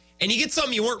cool, and you get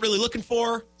something you weren't really looking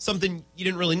for, something you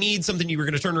didn't really need, something you were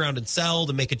going to turn around and sell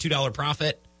to make a $2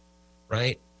 profit,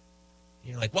 right?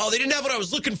 And you're like, well, they didn't have what I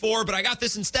was looking for, but I got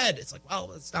this instead. It's like, well,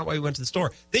 that's not why we went to the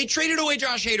store. They traded away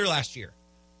Josh Hader last year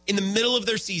in the middle of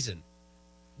their season,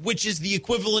 which is the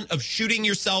equivalent of shooting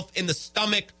yourself in the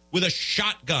stomach with a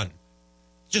shotgun.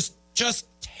 Just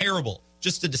terrible.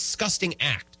 Just a disgusting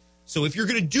act. So if you're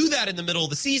going to do that in the middle of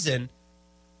the season,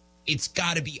 it's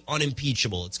got to be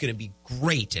unimpeachable. It's going to be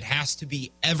great. It has to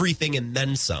be everything and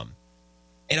then some.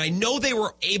 And I know they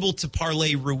were able to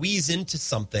parlay Ruiz into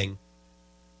something,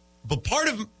 but part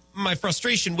of my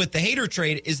frustration with the Hader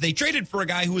trade is they traded for a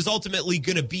guy who was ultimately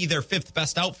going to be their 5th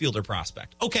best outfielder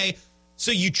prospect. Okay,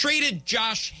 so you traded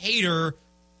Josh Hader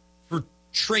for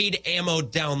trade ammo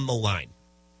down the line.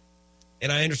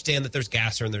 And I understand that there's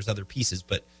Gasser and there's other pieces,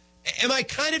 but am I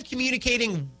kind of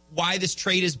communicating why this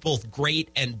trade is both great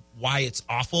and why it's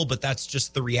awful? But that's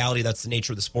just the reality. That's the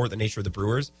nature of the sport, the nature of the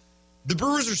Brewers. The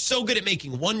Brewers are so good at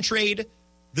making one trade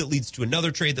that leads to another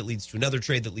trade, that leads to another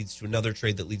trade, that leads to another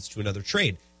trade, that leads to another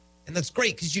trade. And that's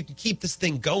great because you can keep this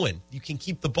thing going. You can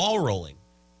keep the ball rolling.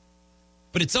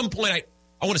 But at some point,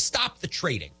 I want to stop the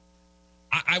trading.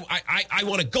 I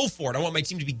want to go for it. I want my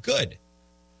team to be good.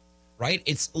 Right?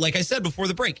 It's like I said before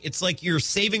the break. It's like you're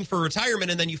saving for retirement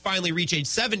and then you finally reach age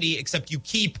 70, except you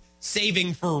keep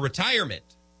saving for retirement.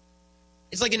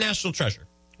 It's like a National Treasure,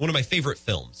 one of my favorite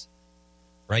films.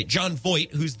 Right? John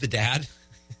Voight, who's the dad,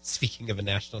 speaking of a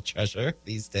National Treasure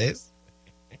these days.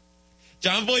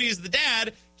 John Voight, who's the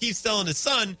dad, keeps telling his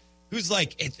son, who's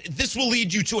like, this will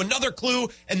lead you to another clue,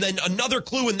 and then another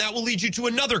clue, and that will lead you to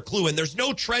another clue. And there's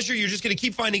no treasure. You're just going to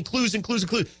keep finding clues and clues and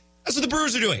clues. That's what the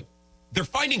Brewers are doing. They're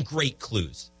finding great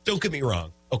clues. Don't get me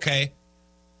wrong, okay?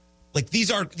 Like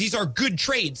these are good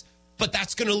trades, but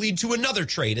that's going to lead to another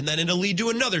trade, and then it'll lead to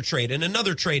another trade and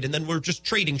another trade, and then we're just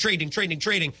trading.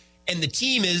 And the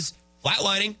team is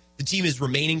flatlining. The team is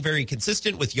remaining very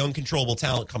consistent with young, controllable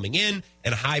talent coming in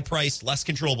and high-priced, less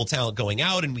controllable talent going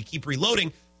out, and we keep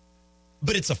reloading.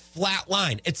 But it's a flat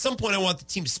line. At some point, I want the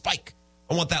team to spike.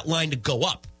 I want that line to go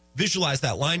up. Visualize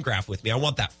that line graph with me. I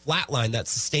want that flat line, that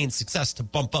sustained success, to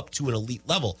bump up to an elite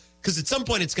level. Because at some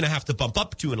point, it's going to have to bump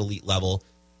up to an elite level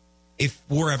if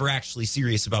we're ever actually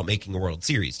serious about making a World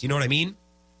Series. You know what I mean?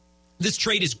 This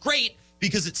trade is great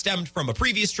because it stemmed from a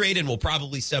previous trade and will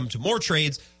probably stem to more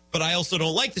trades. But I also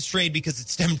don't like this trade because it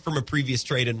stemmed from a previous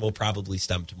trade and will probably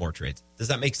stem to more trades. Does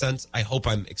that make sense? I hope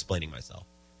I'm explaining myself.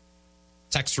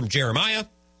 Text from Jeremiah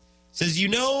says, you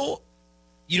know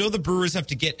the Brewers have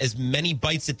to get as many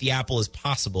bites at the apple as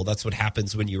possible. That's what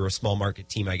happens when you're a small market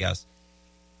team, I guess.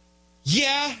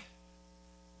 Yeah.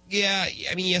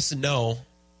 I mean, yes and no.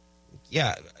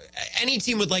 Yeah. Any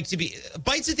team would like to be.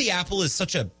 Bites at the apple is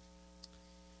such a.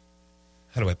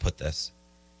 How do I put this?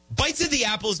 Bites at the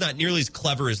apple is not nearly as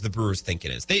clever as the Brewers think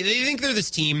it is. They think they're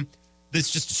this team that's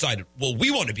just decided, well,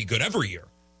 we want to be good every year.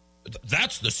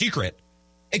 That's the secret.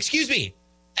 Excuse me.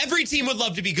 Every team would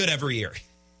love to be good every year.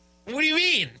 What do you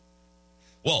mean?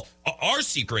 Well, our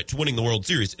secret to winning the World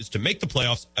Series is to make the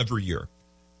playoffs every year.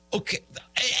 Okay.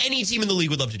 Any team in the league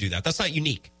would love to do that. That's not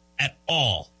unique at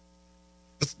all.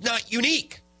 That's not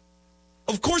unique.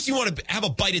 Of course you want to have a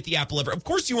bite at the apple ever. Of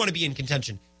course you want to be in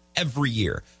contention every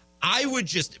year.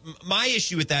 My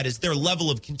issue with that is their level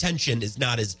of contention is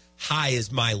not as high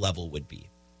as my level would be,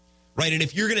 right? And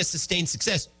if you're going to sustain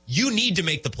success, you need to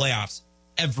make the playoffs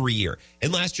every year.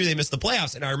 And last year they missed the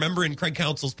playoffs. And I remember in Craig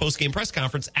Counsell's post-game press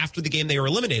conference after the game they were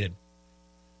eliminated,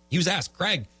 he was asked,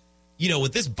 Craig,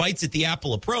 with this bites at the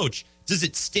apple approach, does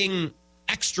it sting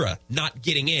extra not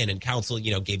getting in? And Counsell,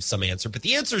 gave some answer. But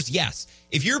the answer is yes.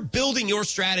 If you're building your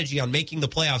strategy on making the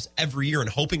playoffs every year and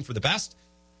hoping for the best,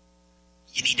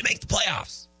 you need to make the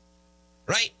playoffs,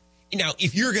 right? Now,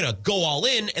 if you're going to go all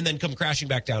in and then come crashing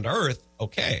back down to earth,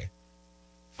 okay,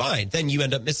 fine. Then you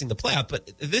end up missing the playoff. But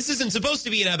this isn't supposed to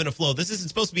be an ebb and a flow. This isn't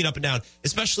supposed to be an up and down,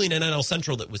 especially in an NL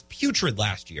Central that was putrid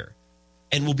last year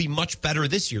and will be much better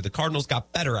this year. The Cardinals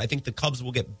got better. I think the Cubs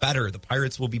will get better. The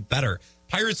Pirates will be better.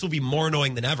 Pirates will be more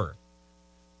annoying than ever.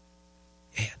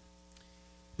 Man.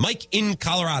 Mike in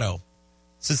Colorado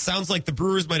says, sounds like the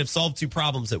Brewers might have solved two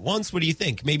problems at once. What do you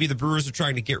think? Maybe the Brewers are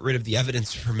trying to get rid of the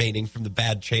evidence remaining from the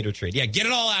bad Chater trade. Yeah, get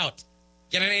it all out.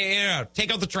 Get it out.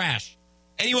 Take out the trash.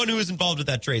 Anyone who was involved with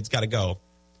that trade's got to go.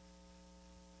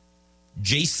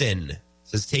 Jason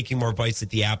says, taking more bites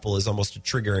at the apple is almost a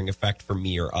triggering effect for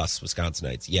me or us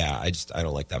Wisconsinites. Yeah, I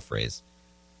don't like that phrase.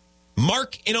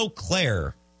 Mark in Eau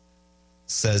Claire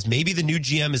says, maybe the new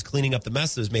GM is cleaning up the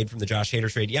mess that was made from the Josh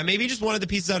Hader trade. Yeah, maybe he just wanted the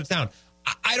pieces out of town.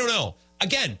 I don't know.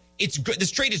 Again, it's good.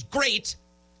 This trade is great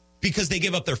because they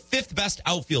give up their fifth best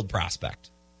outfield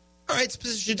prospect. All right, it's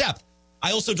position depth.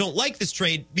 I also don't like this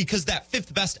trade because that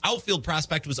fifth best outfield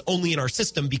prospect was only in our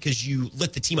system because you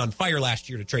lit the team on fire last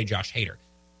year to trade Josh Hader.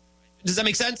 Does that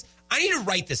make sense? I need to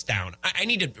write this down. I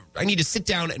need to sit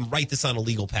down and write this on a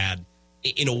legal pad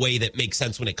in a way that makes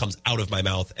sense when it comes out of my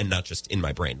mouth and not just in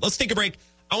my brain. Let's take a break.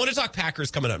 I want to talk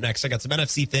Packers coming up next. I got some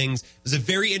NFC things. It was a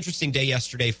very interesting day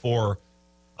yesterday for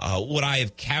what I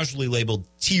have casually labeled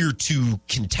tier 2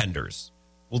 contenders.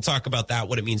 We'll talk about that,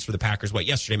 what it means for the Packers, what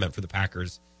yesterday meant for the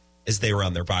Packers as they were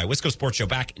on their bye. Wisco Sports Show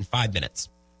back in 5 minutes.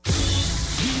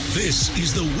 This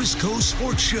is the Wisco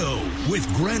Sports Show with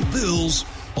Grant Bills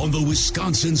on the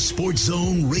Wisconsin Sports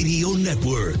Zone Radio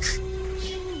Network.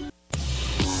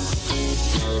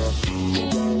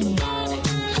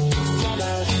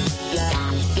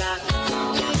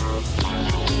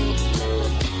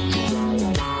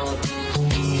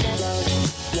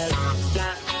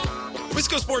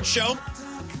 Wisco Sports Show.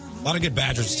 A lot of good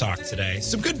Badgers talk today.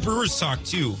 Some good Brewers talk,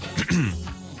 too.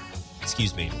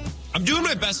 Excuse me. I'm doing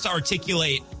my best to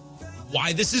articulate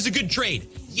why this is a good trade.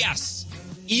 Yes.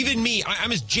 Even me,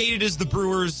 I'm as jaded as the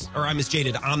Brewers, or I'm as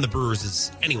jaded on the Brewers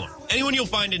as anyone. Anyone you'll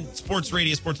find in sports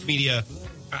radio, sports media,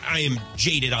 I am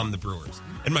jaded on the Brewers.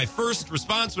 And my first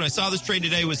response when I saw this trade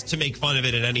today was to make fun of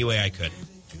it in any way I could.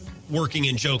 Working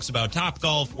in jokes about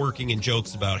Topgolf, working in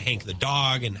jokes about Hank the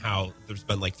dog and how there's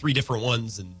been like 3 different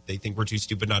ones and they think we're too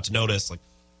stupid not to notice. Like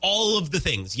all of the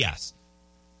things, yes.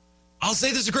 I'll say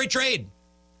this is a great trade.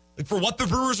 Like for what the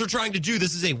Brewers are trying to do,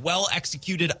 this is a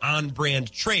well-executed on-brand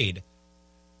trade.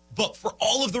 But for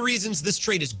all of the reasons this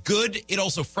trade is good, it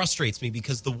also frustrates me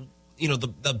because the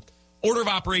order of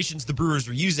operations the Brewers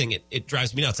are using, it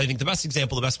drives me nuts. I think the best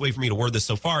example, the best way for me to word this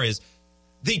so far is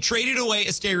they traded away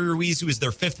Esteury Ruiz, who is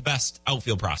their 5th best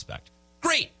outfield prospect.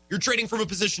 Great. You're trading from a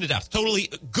position of depth.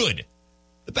 Totally good.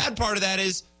 The bad part of that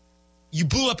is you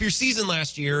blew up your season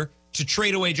last year to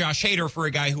trade away Josh Hader for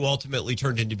a guy who ultimately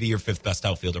turned into be your 5th best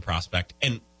outfielder prospect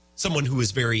and someone who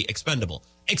is very expendable.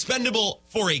 Expendable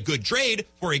for a good trade,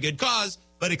 for a good cause,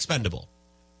 but expendable,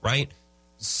 right?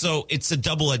 So it's a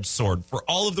double-edged sword. For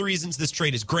all of the reasons this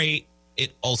trade is great,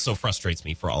 it also frustrates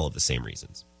me for all of the same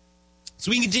reasons.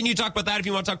 So we can continue to talk about that. If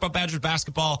you want to talk about Badgers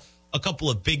basketball, a couple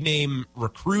of big-name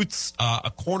recruits,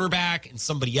 a cornerback and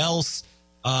somebody else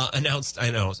announced,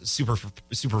 I know, super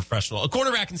professional. A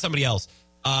cornerback and somebody else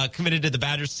committed to the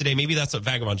Badgers today. Maybe that's what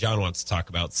Vagabond John wants to talk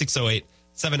about.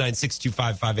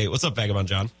 608-796-2558. What's up, Vagabond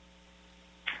John?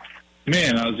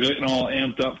 Man, I was getting all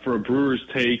amped up for a Brewers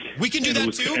take. We can do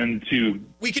that too.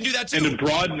 We can do that too. And to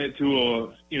broaden it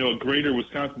to a greater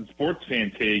Wisconsin sports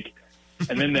fan take,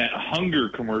 and then that hunger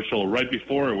commercial right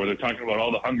before it where they're talking about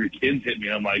all the hungry kids hitting me.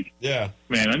 I'm like, yeah,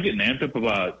 man, I'm getting amped up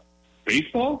about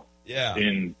baseball. Yeah,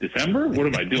 in December. What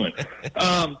am I doing?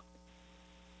 I'm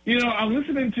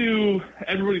listening to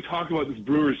everybody talk about this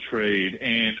Brewers trade,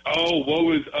 and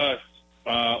woe is us.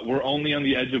 We're only on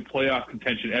the edge of playoff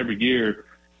contention every year.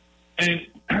 And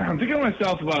I'm thinking to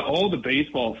myself about all the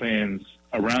baseball fans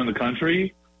around the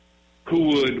country who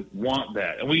would want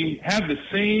that. And we have the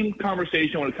same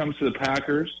conversation when it comes to the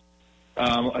Packers.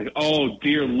 Like, oh,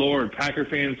 dear Lord, Packer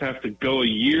fans have to go a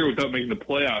year without making the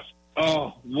playoffs.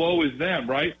 Oh, woe is them,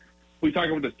 right? We talk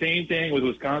about the same thing with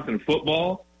Wisconsin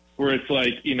football, where it's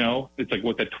like, it's like,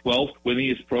 the 12th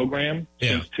winningest program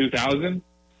since 2000,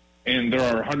 and there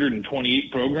are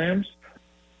 128 programs.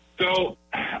 So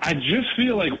I just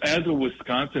feel like as a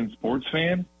Wisconsin sports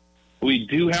fan, we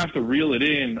do have to reel it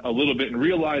in a little bit and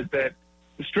realize that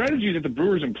the strategy that the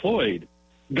Brewers employed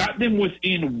got them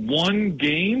within one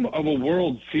game of a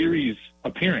World Series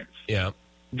appearance. Yeah.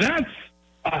 That's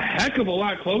a heck of a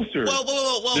lot closer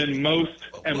than most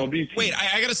MLB teams. Wait,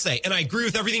 I got to say, and I agree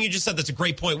with everything you just said. That's a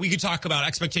great point. We could talk about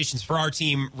expectations for our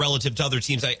team relative to other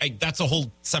teams. That's a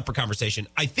whole separate conversation.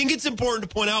 I think it's important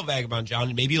to point out, Vagabond John,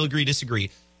 and maybe you'll agree,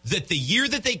 disagree, that the year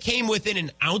that they came within an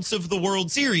ounce of the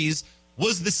World Series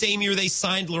was the same year they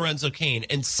signed Lorenzo Cain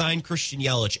and signed Christian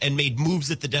Yelich and made moves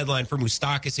at the deadline for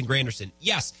Moustakas and Granderson.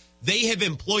 Yes, they have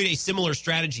employed a similar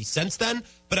strategy since then,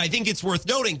 but I think it's worth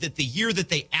noting that the year that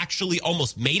they actually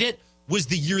almost made it was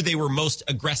the year they were most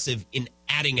aggressive in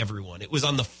adding everyone. It was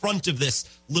on the front of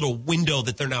this little window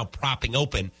that they're now propping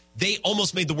open. They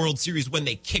almost made the World Series when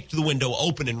they kicked the window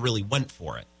open and really went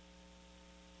for it.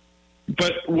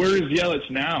 But where is Yelich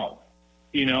now?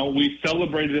 We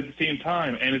celebrated at the same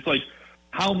time, and it's like,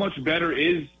 how much better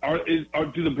do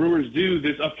the Brewers do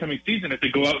this upcoming season if they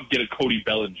go out and get a Cody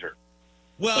Bellinger?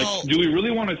 Well, do we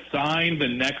really want to sign the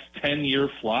next 10-year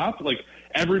flop?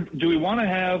 Do we want to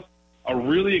have a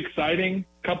really exciting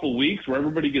couple weeks where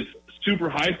everybody gets super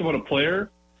hyped about a player,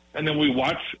 and then we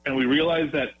watch and we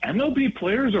realize that MLB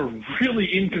players are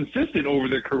really inconsistent over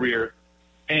their career,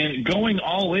 and going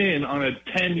all in on a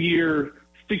 10-year,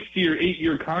 6-year,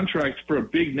 8-year contract for a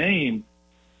big name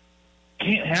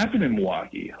can't happen in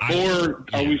Milwaukee? Or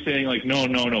are we saying,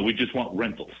 no, we just want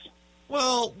rentals?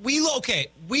 Well, we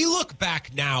look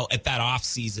back now at that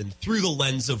offseason through the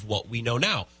lens of what we know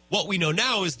now. What we know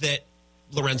now is that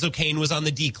Lorenzo Cain was on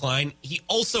the decline. He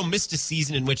also missed a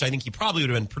season in which I think he probably would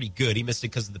have been pretty good. He missed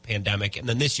it because of the pandemic. And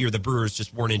then this year, the Brewers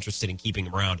just weren't interested in keeping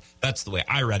him around. That's the way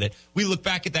I read it. We look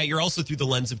back at that year also through the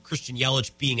lens of Christian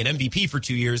Yelich being an MVP for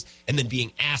 2 years and then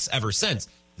being ass ever since.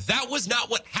 That was not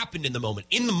what happened in the moment.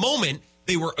 In the moment,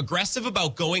 they were aggressive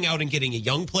about going out and getting a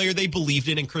young player they believed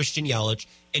in Christian Yelich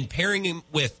and pairing him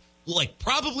with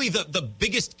probably the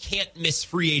biggest can't-miss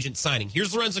free agent signing.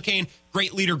 Here's Lorenzo Cain,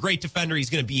 great leader, great defender.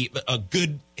 He's going to be a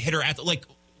good hitter.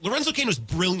 Lorenzo Cain was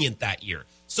brilliant that year.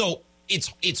 So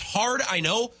it's hard, I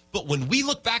know, but when we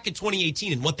look back at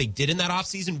 2018 and what they did in that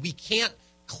offseason, we can't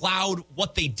cloud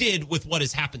what they did with what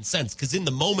has happened since, because in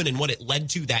the moment and what it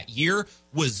led to that year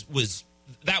was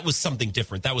something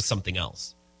different. That was something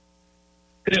else.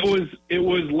 It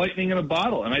was lightning in a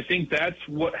bottle, and I think that's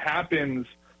what happens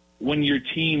when your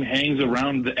team hangs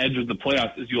around the edge of the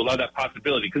playoffs, is you allow that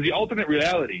possibility. Because the alternate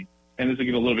reality, and this will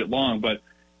get a little bit long, but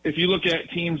if you look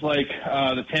at teams like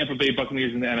the Tampa Bay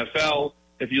Buccaneers in the NFL,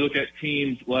 if you look at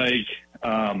teams like,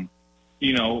 I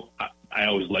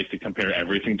always like to compare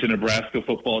everything to Nebraska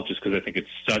football just because I think it's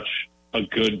such a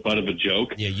good butt of a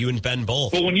joke. Yeah, you and Ben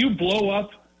both. But when you blow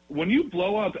up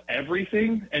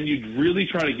everything and you really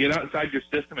try to get outside your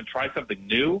system and try something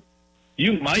new,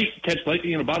 you might catch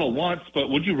lightning in a bottle once, but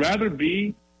would you rather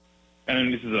be,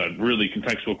 and this is a really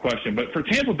contextual question, but for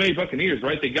Tampa Bay Buccaneers,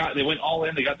 right, they went all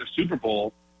in, they got their Super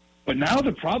Bowl, but now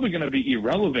they're probably going to be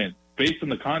irrelevant based on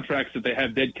the contracts that they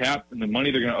have dead cap and the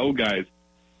money they're going to owe guys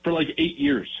for like 8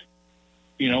 years.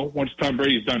 Once Tom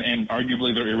Brady's done, and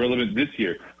arguably they're irrelevant this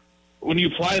year. When you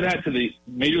apply that to the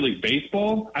Major League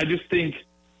Baseball, I just think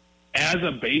as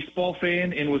a baseball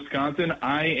fan in Wisconsin,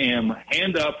 I am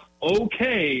hand up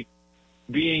okay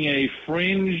being a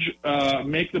fringe,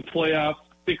 make the playoffs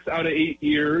 6 out of 8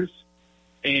 years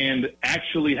and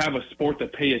actually have a sport to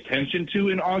pay attention to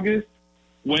in August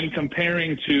when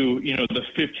comparing to, the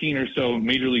 15 or so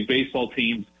Major League Baseball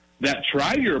teams that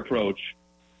try your approach,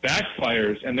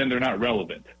 backfires, and then they're not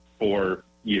relevant for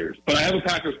years. But I have a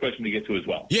Packers question to get to as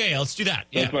well. Yeah, let's do that.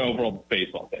 That's my overall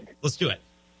baseball thing. Let's do it.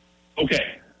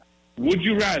 Okay. Would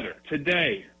you rather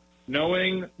today,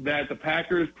 knowing that the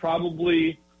Packers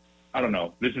probably, I don't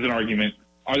know, this is an argument,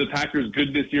 are the Packers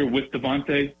good this year with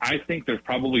Devontae? I think they're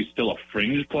probably still a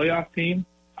fringe playoff team.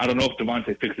 I don't know if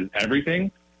Devontae fixes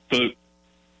everything. So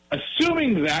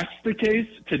assuming that's the case,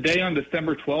 today on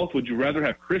December 12th, would you rather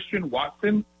have Christian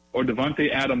Watson or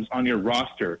Devontae Adams on your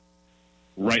roster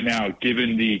right now,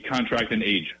 given the contract and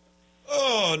age?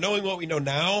 Oh, knowing what we know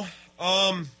now?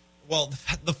 Well,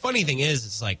 the funny thing is,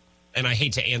 it's like, and I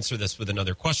hate to answer this with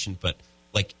another question, but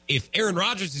like if Aaron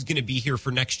Rodgers is going to be here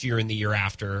for next year and the year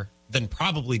after, then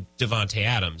probably Devontae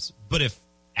Adams. But if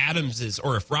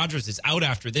if Rodgers is out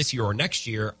after this year or next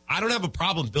year, I don't have a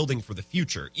problem building for the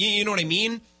future. You know what I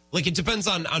mean? Like it depends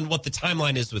on what the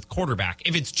timeline is with quarterback.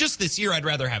 If it's just this year, I'd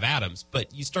rather have Adams.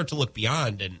 But you start to look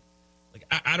beyond and like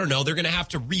I don't know, they're going to have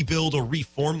to rebuild or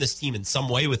reform this team in some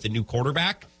way with a new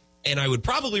quarterback. And I would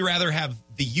probably rather have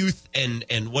the youth and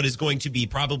what is going to be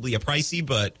probably a pricey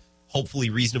but hopefully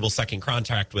reasonable second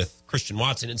contract with Christian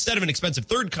Watson instead of an expensive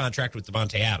third contract with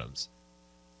Devontae Adams.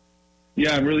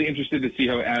 Yeah, I'm really interested to see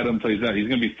how Adam plays out. He's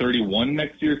going to be 31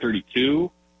 next year,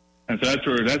 32. And so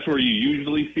that's where you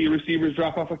usually see receivers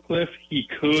drop off a cliff. He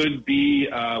could be,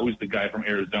 who's the guy from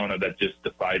Arizona that just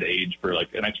defied age for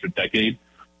like an extra decade?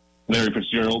 Larry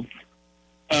Fitzgerald.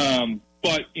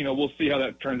 But, we'll see how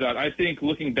that turns out. I think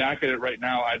looking back at it right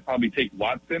now, I'd probably take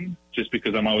Watson just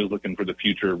because I'm always looking for the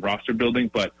future of roster building.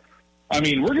 But, I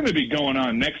mean, we're going to be going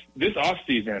on this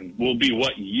offseason will be,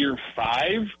 year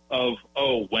 5 of,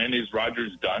 when is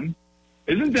Rodgers done?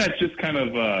 Isn't that just kind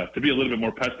of, to be a little bit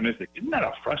more pessimistic, isn't that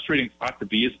a frustrating spot to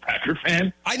be as a Packer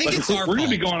fan? I think it's our fault. We're going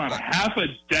to be going on half a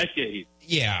decade.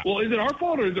 Yeah. Well, is it our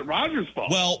fault or is it Rodgers' fault?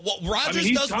 Well, Rodgers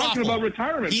he's does talking waffle. about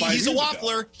retirement. He's a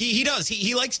waffler. He does.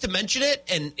 He likes to mention it.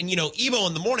 And Ebo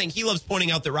in the morning, he loves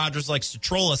pointing out that Rodgers likes to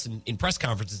troll us in press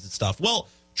conferences and stuff. Well,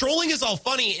 trolling is all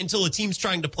funny until a team's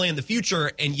trying to plan the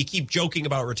future and you keep joking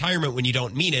about retirement when you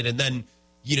don't mean it. And then,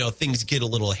 things get a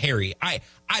little hairy. I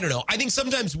don't know. I think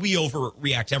sometimes we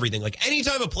overreact to everything. Like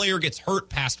anytime a player gets hurt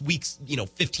past weeks,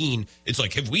 15, it's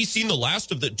like, have we seen the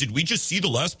last of did we just see the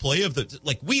last play of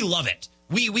we love it.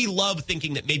 We love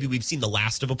thinking that maybe we've seen the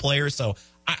last of a player. So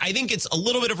I think it's a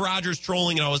little bit of Rodgers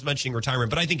trolling and I was mentioning retirement,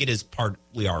 but I think it is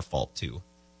partly our fault too.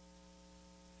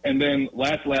 And then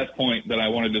last point that I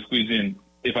wanted to squeeze in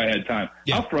if I had time.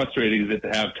 Yeah. How frustrating is it to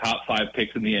have top 5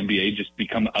 picks in the NBA just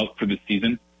become out for the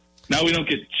season? Now we don't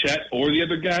get Chet or the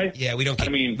other guy. Yeah, we don't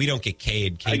get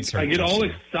Cade. I get all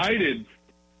excited.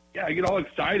 Yeah, I get all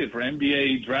excited for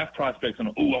NBA draft prospects and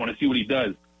I want to see what he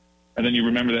does. And then you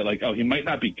remember that, he might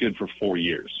not be good for 4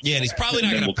 years. Yeah, and he's probably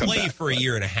not going to play for a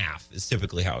year and a half is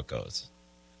typically how it goes.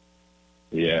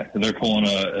 Yeah, and they're pulling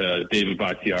a David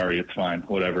Bakhtiari. It's fine,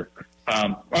 whatever.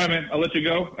 All right, man, I'll let you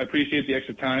go. I appreciate the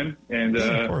extra time, and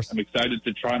I'm excited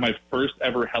to try my first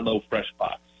ever Hello Fresh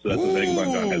box. So that's what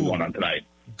Vagabond John has one on tonight.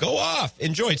 Go off.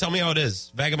 Enjoy. Tell me how it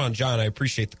is. Vagabond John, I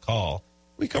appreciate the call.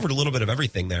 We covered a little bit of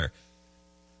everything there.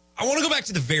 I want to go back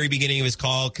to the very beginning of his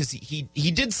call because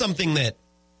he did something that,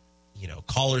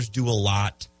 callers do a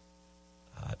lot.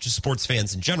 Just sports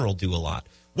fans in general do a lot.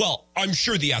 Well, I'm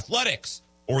sure the Athletics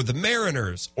or the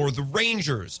Mariners or the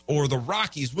Rangers or the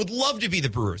Rockies would love to be the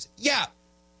Brewers. Yeah,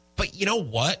 but you know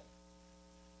what?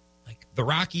 Like the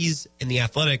Rockies and the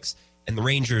Athletics and the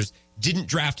Rangers didn't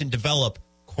draft and develop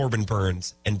Corbin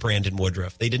Burns and Brandon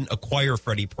Woodruff. They didn't acquire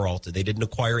Freddie Peralta. They didn't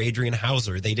acquire Adrian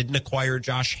Hauser. They didn't acquire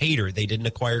Josh Hader. They didn't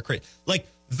acquire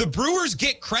the Brewers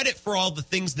get credit for all the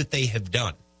things that they have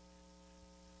done.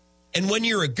 And when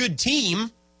you're a good team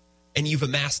and you've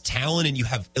amassed talent and you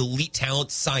have elite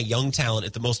talent, Cy Young talent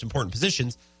at the most important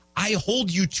positions, I hold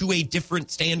you to a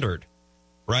different standard,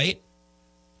 right?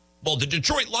 Well, the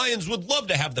Detroit Lions would love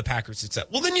to have the Packers success.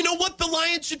 Well, then you know what? The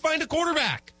Lions should find a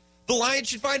quarterback. The Lions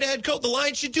should find a head coach. The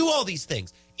Lions should do all these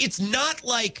things. It's not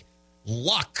like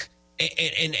luck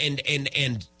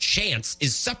and chance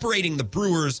is separating the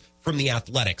Brewers from the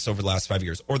Athletics over the last 5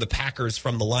 years or the Packers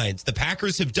from the Lions. The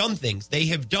Packers have done things. They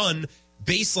have done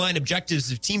baseline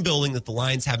objectives of team building that the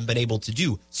Lions haven't been able to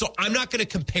do. So I'm not going to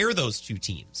compare those two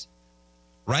teams,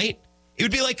 right? It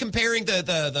would be like comparing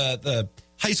the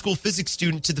high school physics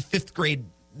student to the 5th grade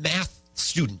math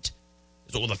student.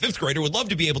 So, well, the 5th grader would love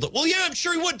to be able to, well, yeah, I'm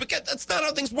sure he would, but that's not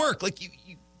how things work. Like,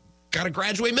 you got to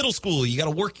graduate middle school. You got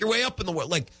to work your way up in the world.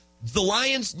 Like, the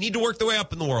Lions need to work their way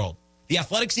up in the world. The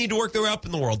Athletics need to work their way up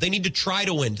in the world. They need to try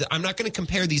to win. I'm not going to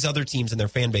compare these other teams and their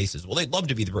fan bases. Well, they'd love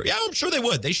to be the, yeah, I'm sure they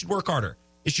would. They should work harder.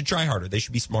 They should try harder. They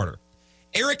should be smarter.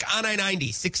 Eric on I-90,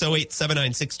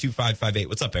 608-796-2558.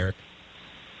 What's up, Eric?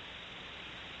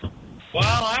 Well,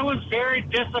 I was very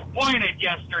disappointed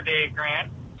yesterday,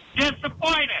 Grant.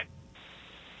 Disappointed.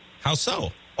 How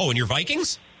so? Oh, and your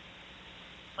Vikings?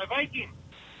 My Vikings.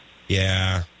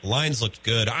 Yeah, the Lions looked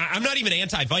good. I'm not even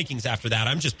anti-Vikings after that.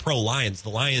 I'm just pro-Lions. The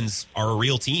Lions are a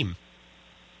real team.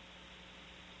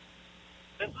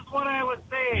 This is what I would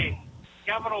say,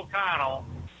 Kevin O'Connell,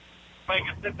 if I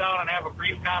could sit down and have a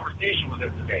brief conversation with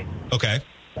him today. Okay.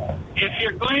 If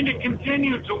you're going to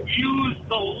continue to use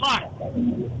the luck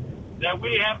that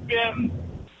we have been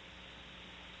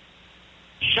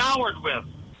showered with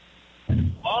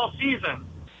all season,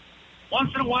 once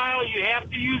in a while you have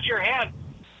to use your head.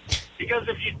 Because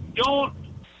if you don't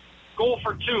go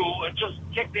for 2 and just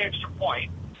kick the extra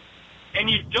point, and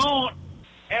you don't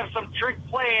have some trick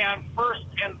play on first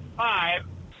and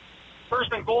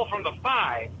goal from the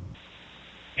 5,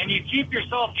 and you keep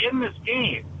yourself in this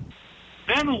game,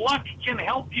 then luck can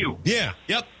help you. Yeah,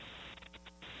 yep.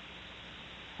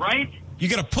 Right? You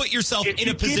got to put yourself if in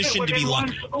a position to be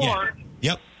lucky. Score,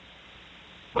 yeah. Yep.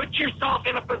 Put yourself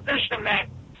in a position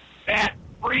that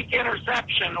freak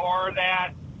interception or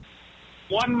that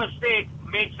one mistake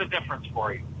makes a difference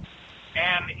for you.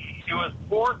 And it was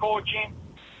poor coaching.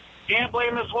 Can't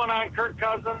blame this one on Kirk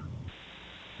Cousins.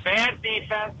 Bad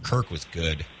defense. Kirk was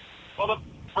good. Well,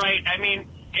 right. I mean,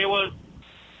 it was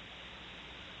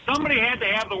somebody had to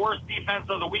have the worst defense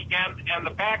of the weekend, and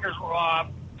the Packers were off.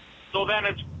 So then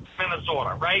it's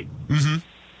Minnesota, right? Mm-hmm.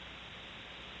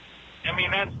 I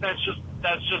mean, that's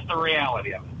just the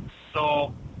reality of it.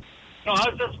 So, no, I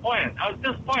was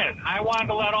disappointed. I wanted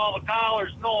to let all the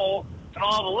callers know and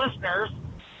all the listeners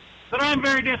that I'm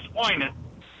very disappointed,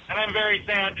 and I'm very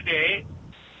sad today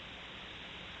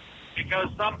because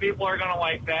some people are going to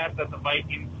like that the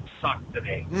Vikings suck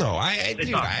today. No,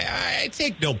 I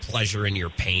take no pleasure in your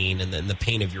pain and then the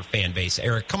pain of your fan base,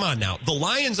 Eric. Come on now. The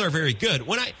Lions are very good.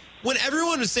 When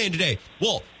everyone was saying today,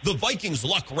 well, the Vikings'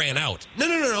 luck ran out.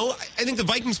 No. I think the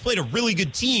Vikings played a really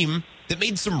good team that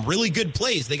made some really good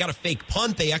plays. They got a fake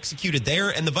punt. They executed there,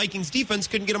 and the Vikings defense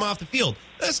couldn't get them off the field.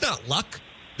 That's not luck.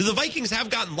 The Vikings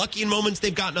have gotten lucky in moments.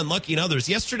 They've gotten unlucky in others.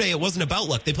 Yesterday, it wasn't about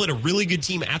luck. They played a really good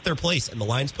team at their place, and the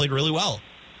Lions played really well.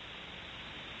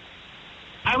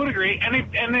 I would agree. And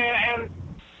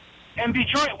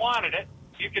Detroit wanted it.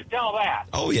 You could tell that.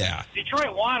 Oh, yeah.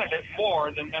 Detroit wanted it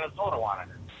more than Minnesota wanted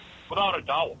it, without a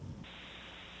doubt.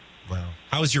 Wow.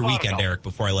 How was your weekend, Eric,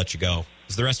 before I let you go?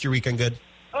 Was the rest of your weekend good?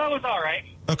 Oh, it was all right.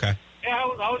 Okay. Yeah,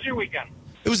 how was your weekend?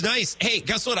 It was nice. Hey,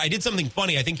 guess what? I did something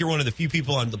funny. I think you're one of the few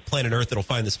people on the planet Earth that'll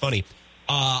find this funny.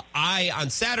 I, on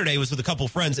Saturday, was with a couple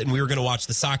of friends, and we were going to watch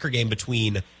the soccer game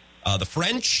between the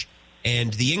French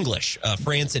and the English,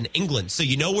 France and England. So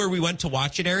you know where we went to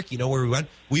watch it, Eric? You know where we went?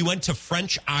 We went to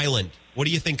French Island. What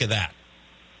do you think of that?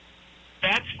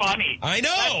 That's funny. I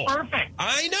know. That's perfect.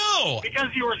 I know. Because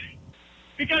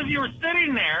you were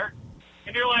sitting there,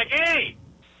 and you're like, hey,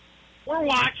 we're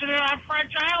watching it on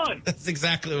French Island. That's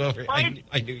exactly what I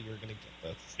knew you were going to get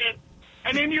this.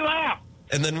 And then you laughed.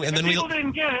 And then people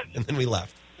didn't get it. And then we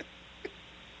left.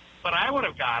 But I would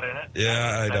have gotten it.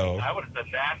 Yeah, I know. I would have said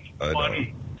that's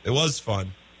funny. It was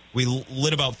fun. We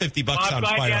lit about $50 on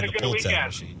fire on the pull tab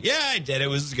machine. Yeah, I did. It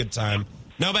was a good time.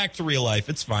 Now back to real life.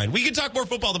 It's fine. We can talk more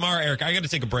football tomorrow, Eric. I got to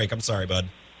take a break. I'm sorry, bud.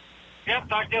 Yep,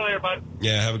 talk to you later, bud.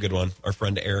 Yeah, have a good one. Our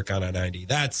friend Eric on I-90.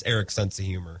 That's Eric's sense of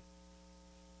humor.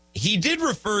 He did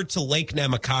refer to Lake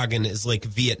Namakagon as Lake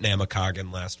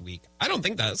Vietnamakagon last week. I don't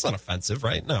think that's not offensive,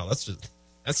 right? No, that's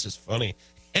just funny.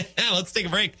 Let's take a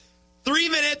break. 3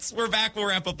 minutes. We're back. We'll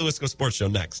wrap up the Wisco Sports Show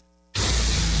next.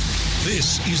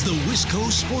 This is the Wisco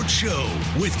Sports Show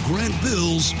with Grant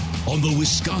Bills on the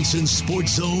Wisconsin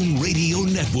Sports Zone Radio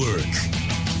Network.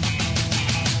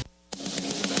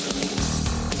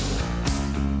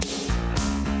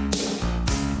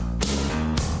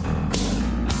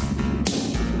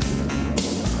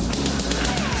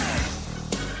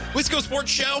 Wisco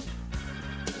Sports Show.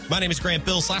 My name is Grant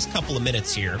Bills. Last couple of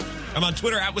minutes here. I'm on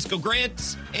Twitter at Wisco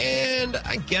Grant, and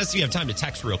I guess you have time to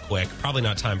text real quick. Probably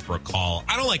not time for a call.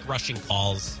 I don't like rushing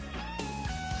calls.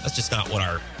 That's just not what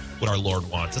our what our Lord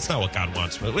wants. That's not what God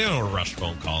wants. We don't want to rush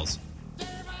phone calls.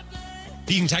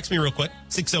 You can text me real quick,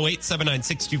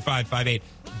 608-796-2558.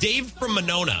 Dave from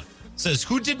Monona says,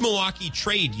 who did Milwaukee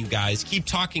trade, you guys? Keep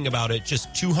talking about it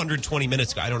just 220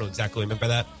 minutes ago. I don't know exactly what I meant by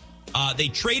that. They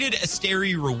traded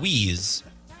Esteury Ruiz,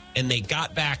 and they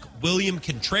got back William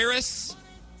Contreras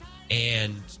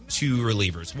and 2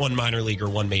 relievers, 1 minor leaguer,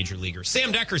 1 major leaguer.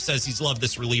 Sam Decker says he's loved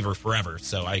this reliever forever.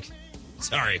 So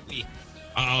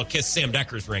I'll kiss Sam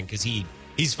Decker's ring because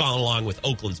he's following along with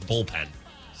Oakland's bullpen.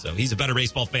 So he's a better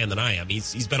baseball fan than I am.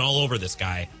 He's been all over this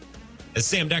guy. As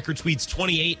Sam Decker tweets,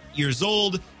 28 years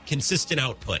old, consistent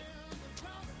output.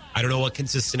 I don't know what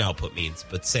consistent output means,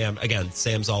 but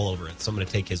Sam's all over it. So I'm going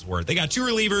to take his word. They got 2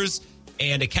 relievers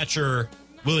and a catcher,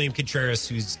 William Contreras,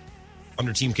 who's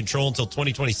under team control until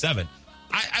 2027.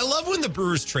 I love when the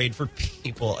Brewers trade for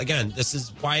people. Again, this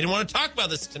is why I didn't want to talk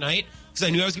about this tonight, because I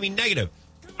knew I was going to be negative.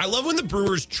 I love when the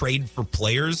Brewers trade for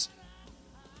players.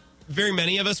 Very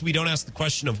many of us, we don't ask the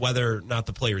question of whether or not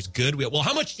the player is good.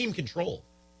 How much team control?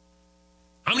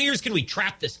 How many years can we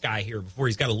trap this guy here before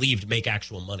he's got to leave to make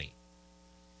actual money?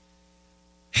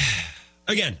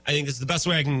 Again, I think this is the best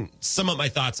way I can sum up my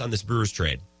thoughts on this Brewers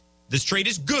trade. This trade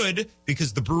is good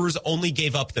because the Brewers only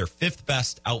gave up their 5th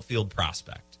best outfield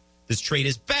prospect. This trade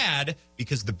is bad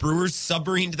because the Brewers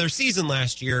submarined their season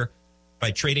last year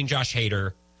by trading Josh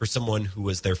Hader for someone who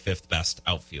was their 5th best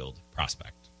outfield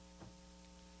prospect.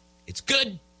 It's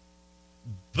good,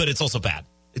 but it's also bad.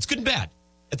 It's good and bad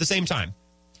at the same time,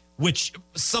 which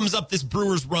sums up this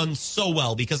Brewers run so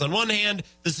well, because on one hand,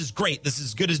 this is great. This is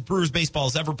as good as Brewers baseball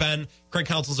has ever been. Craig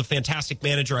Counsell's a fantastic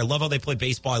manager. I love how they play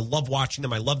baseball. I love watching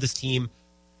them. I love this team.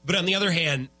 But on the other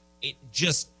hand, it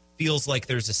just feels like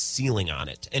there's a ceiling on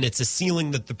it. And it's a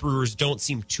ceiling that the Brewers don't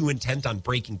seem too intent on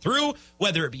breaking through,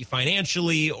 whether it be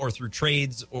financially or through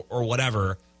trades or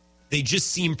whatever. They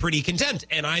just seem pretty content.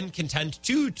 And I'm content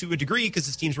too, to a degree, because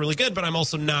this team's really good, but I'm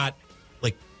also not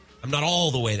I'm not all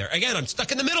the way there. Again, I'm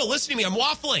stuck in the middle. Listen to me. I'm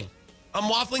waffling. I'm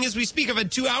waffling as we speak. I've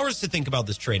had 2 hours to think about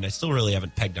this trade, and I still really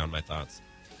haven't pegged down my thoughts.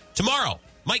 Tomorrow,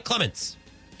 Mike Clements.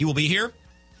 He will be here.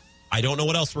 I don't know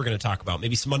what else we're going to talk about.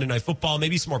 Maybe some Monday Night Football,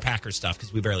 maybe some more Packers stuff,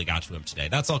 because we barely got to him today.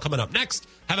 That's all coming up next.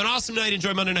 Have an awesome night.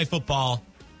 Enjoy Monday Night Football.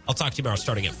 I'll talk to you tomorrow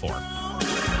starting at 4.